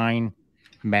 99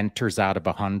 mentors out of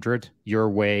 100, your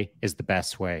way is the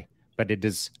best way, but it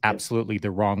is absolutely the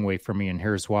wrong way for me, and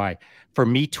here's why. For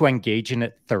me to engage in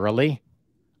it thoroughly,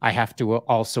 I have to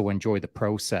also enjoy the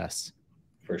process.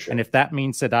 For sure. And if that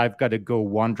means that I've got to go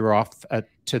wander off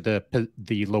to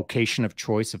the location of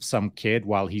choice of some kid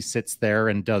while he sits there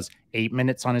and does 8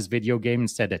 minutes on his video game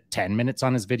instead of 10 minutes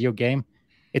on his video game,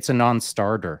 it's a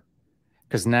non-starter.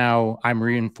 Because now I'm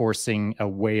reinforcing a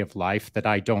way of life that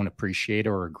I don't appreciate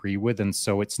or agree with. And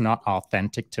so it's not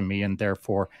authentic to me. And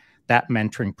therefore, that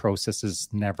mentoring process is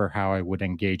never how I would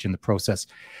engage in the process.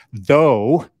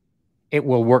 Though it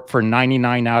will work for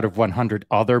 99 out of 100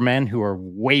 other men who are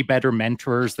way better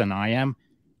mentors than I am,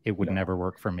 it would never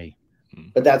work for me.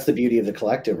 But that's the beauty of the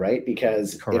collective, right?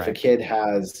 Because if a kid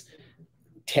has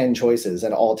 10 choices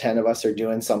and all 10 of us are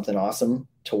doing something awesome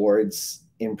towards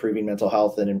improving mental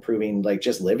health and improving like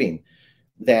just living,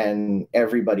 then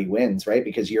everybody wins, right?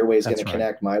 Because your way is going to right.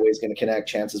 connect, my way is going to connect,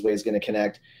 Chance's way is going to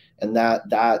connect. And that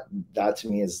to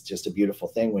me is just a beautiful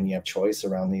thing when you have choice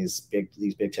around these big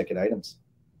ticket items.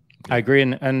 I agree.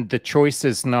 And the choice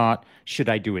is not, should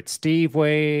I do it Steve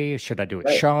way? Should I do it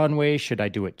Sean way? Should I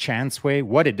do it Chance way?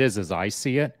 What it is, as I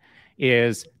see it,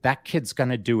 is that kid's going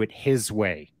to do it his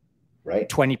way. Right.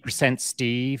 20%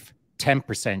 Steve,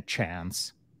 10%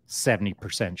 Chance,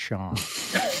 70% Sean.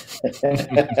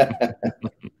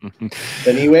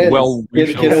 Then he wins. Well,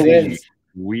 kid wins.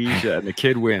 The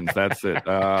kid wins. That's it.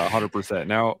 100%.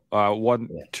 Now,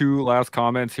 three last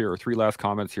comments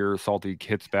here. Salty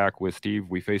hits back with Steve.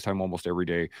 We FaceTime almost every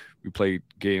day. We play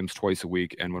games twice a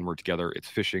week, and when we're together, it's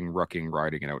fishing, rucking,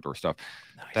 riding, and outdoor stuff.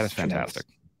 Nice. That is fantastic.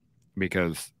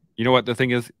 Because you know what the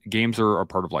thing is, games are a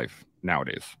part of life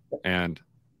nowadays, and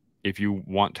if you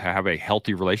want to have a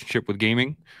healthy relationship with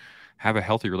gaming, have a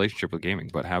healthy relationship with gaming,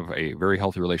 but have a very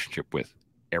healthy relationship with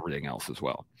everything else as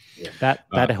well. Yeah.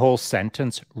 That whole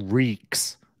sentence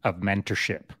reeks of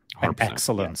mentorship and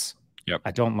excellence. Yep.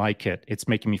 I don't like it. It's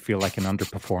making me feel like an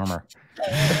underperformer.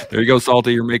 There you go,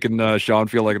 Salty. You're making Sean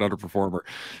feel like an underperformer.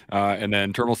 And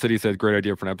then Terminal City says, great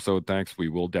idea for an episode. Thanks. We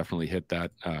will definitely hit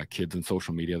that. Kids and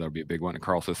social media. That'll be a big one. And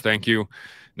Carl says, thank you.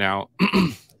 Now,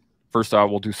 first,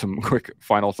 we'll do some quick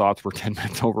final thoughts. We're 10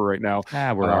 minutes over right now.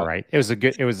 We're all right. It was a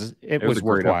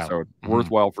worthwhile episode.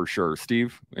 Worthwhile for sure.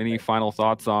 Steve, any final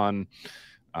thoughts on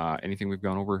anything we've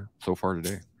gone over so far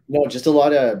today? No, just a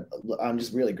lot of. I'm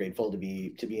just really grateful to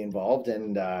be involved,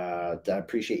 and I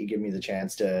appreciate you giving me the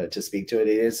chance to speak to it.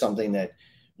 It is something that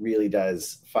really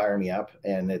does fire me up,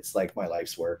 and it's like my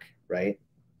life's work, right?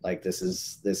 Like this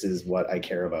is what I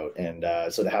care about, and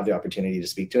so to have the opportunity to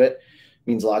speak to it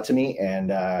means a lot to me, and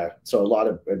so a lot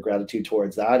of gratitude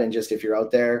towards that. And just if you're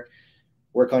out there,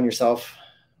 work on yourself,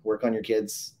 work on your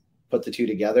kids, put the two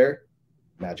together,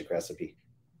 magic recipe.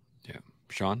 Yeah,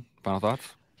 Sean, final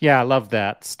thoughts? Yeah, I love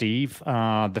that, Steve.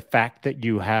 The fact that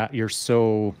you're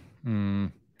so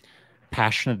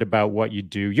passionate about what you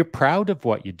do. You're proud of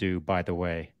what you do, by the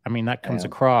way. I mean, that comes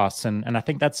across, and I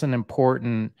think that's an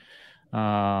important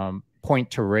point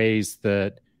to raise,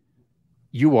 that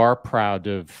you are proud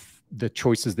of the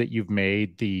choices that you've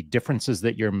made, the differences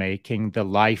that you're making, the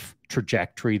life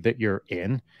trajectory that you're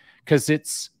in, because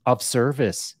it's of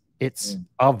service, it's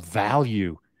of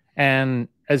value. And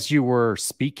as you were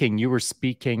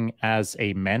speaking as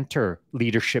a mentor.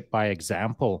 Leadership by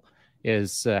example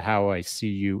is how I see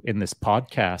you in this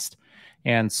podcast.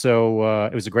 And so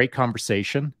it was a great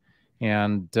conversation,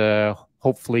 and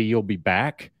hopefully you'll be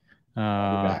back.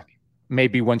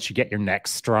 Maybe once you get your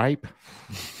next stripe.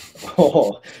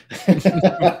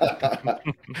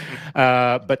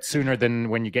 But sooner than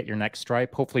when you get your next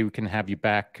stripe. Hopefully we can have you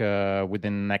back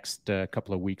within the next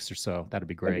couple of weeks or so. That'd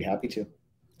be great. I'd be happy to.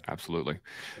 Absolutely.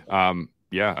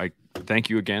 I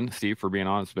thank you again, Steve, for being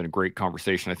on. It's been a great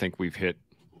conversation. I think we hit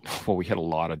a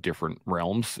lot of different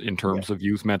realms in terms of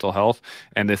youth mental health.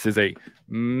 And this is a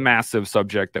massive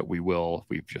subject that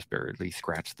we've just barely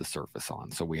scratched the surface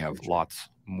on. So we have lots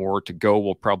more to go.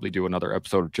 We'll probably do another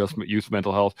episode of just youth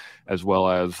mental health, as well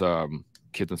as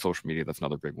kids and social media. That's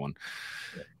another big one,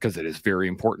 because it is very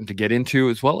important to get into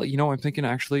as well. You know, I'm thinking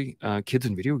actually kids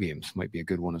and video games might be a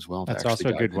good one as well. That's also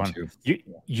a good one.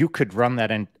 You could run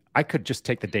that, and I could just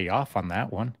take the day off on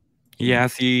that one. Yeah,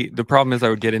 see, the problem is I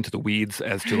would get into the weeds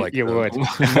as to like you would.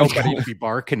 Nobody would be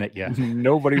barking at you.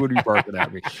 Nobody would be barking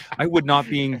at me. I would not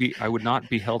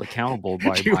be held accountable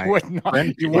by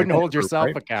friend. You wouldn't hold yourself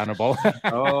accountable.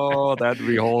 Oh, that'd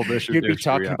be a whole issue. You'd be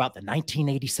talking about the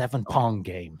 1987 Pong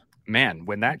game. Man,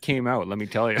 when that came out, let me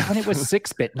tell you. When it was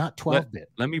 6-bit, not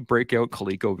 12-bit. Let me break out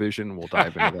ColecoVision. We'll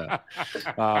dive into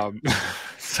that.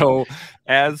 So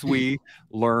as we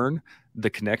learn the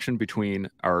connection between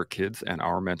our kids and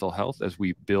our mental health, as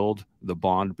we build the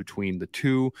bond between the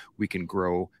two, we can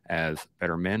grow as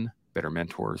better men, better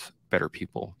mentors, better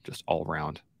people, just all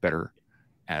around better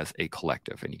as a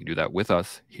collective. And you can do that with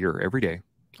us here every day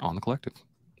on The Collective.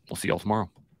 We'll see y'all tomorrow.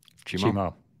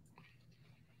 Chimo.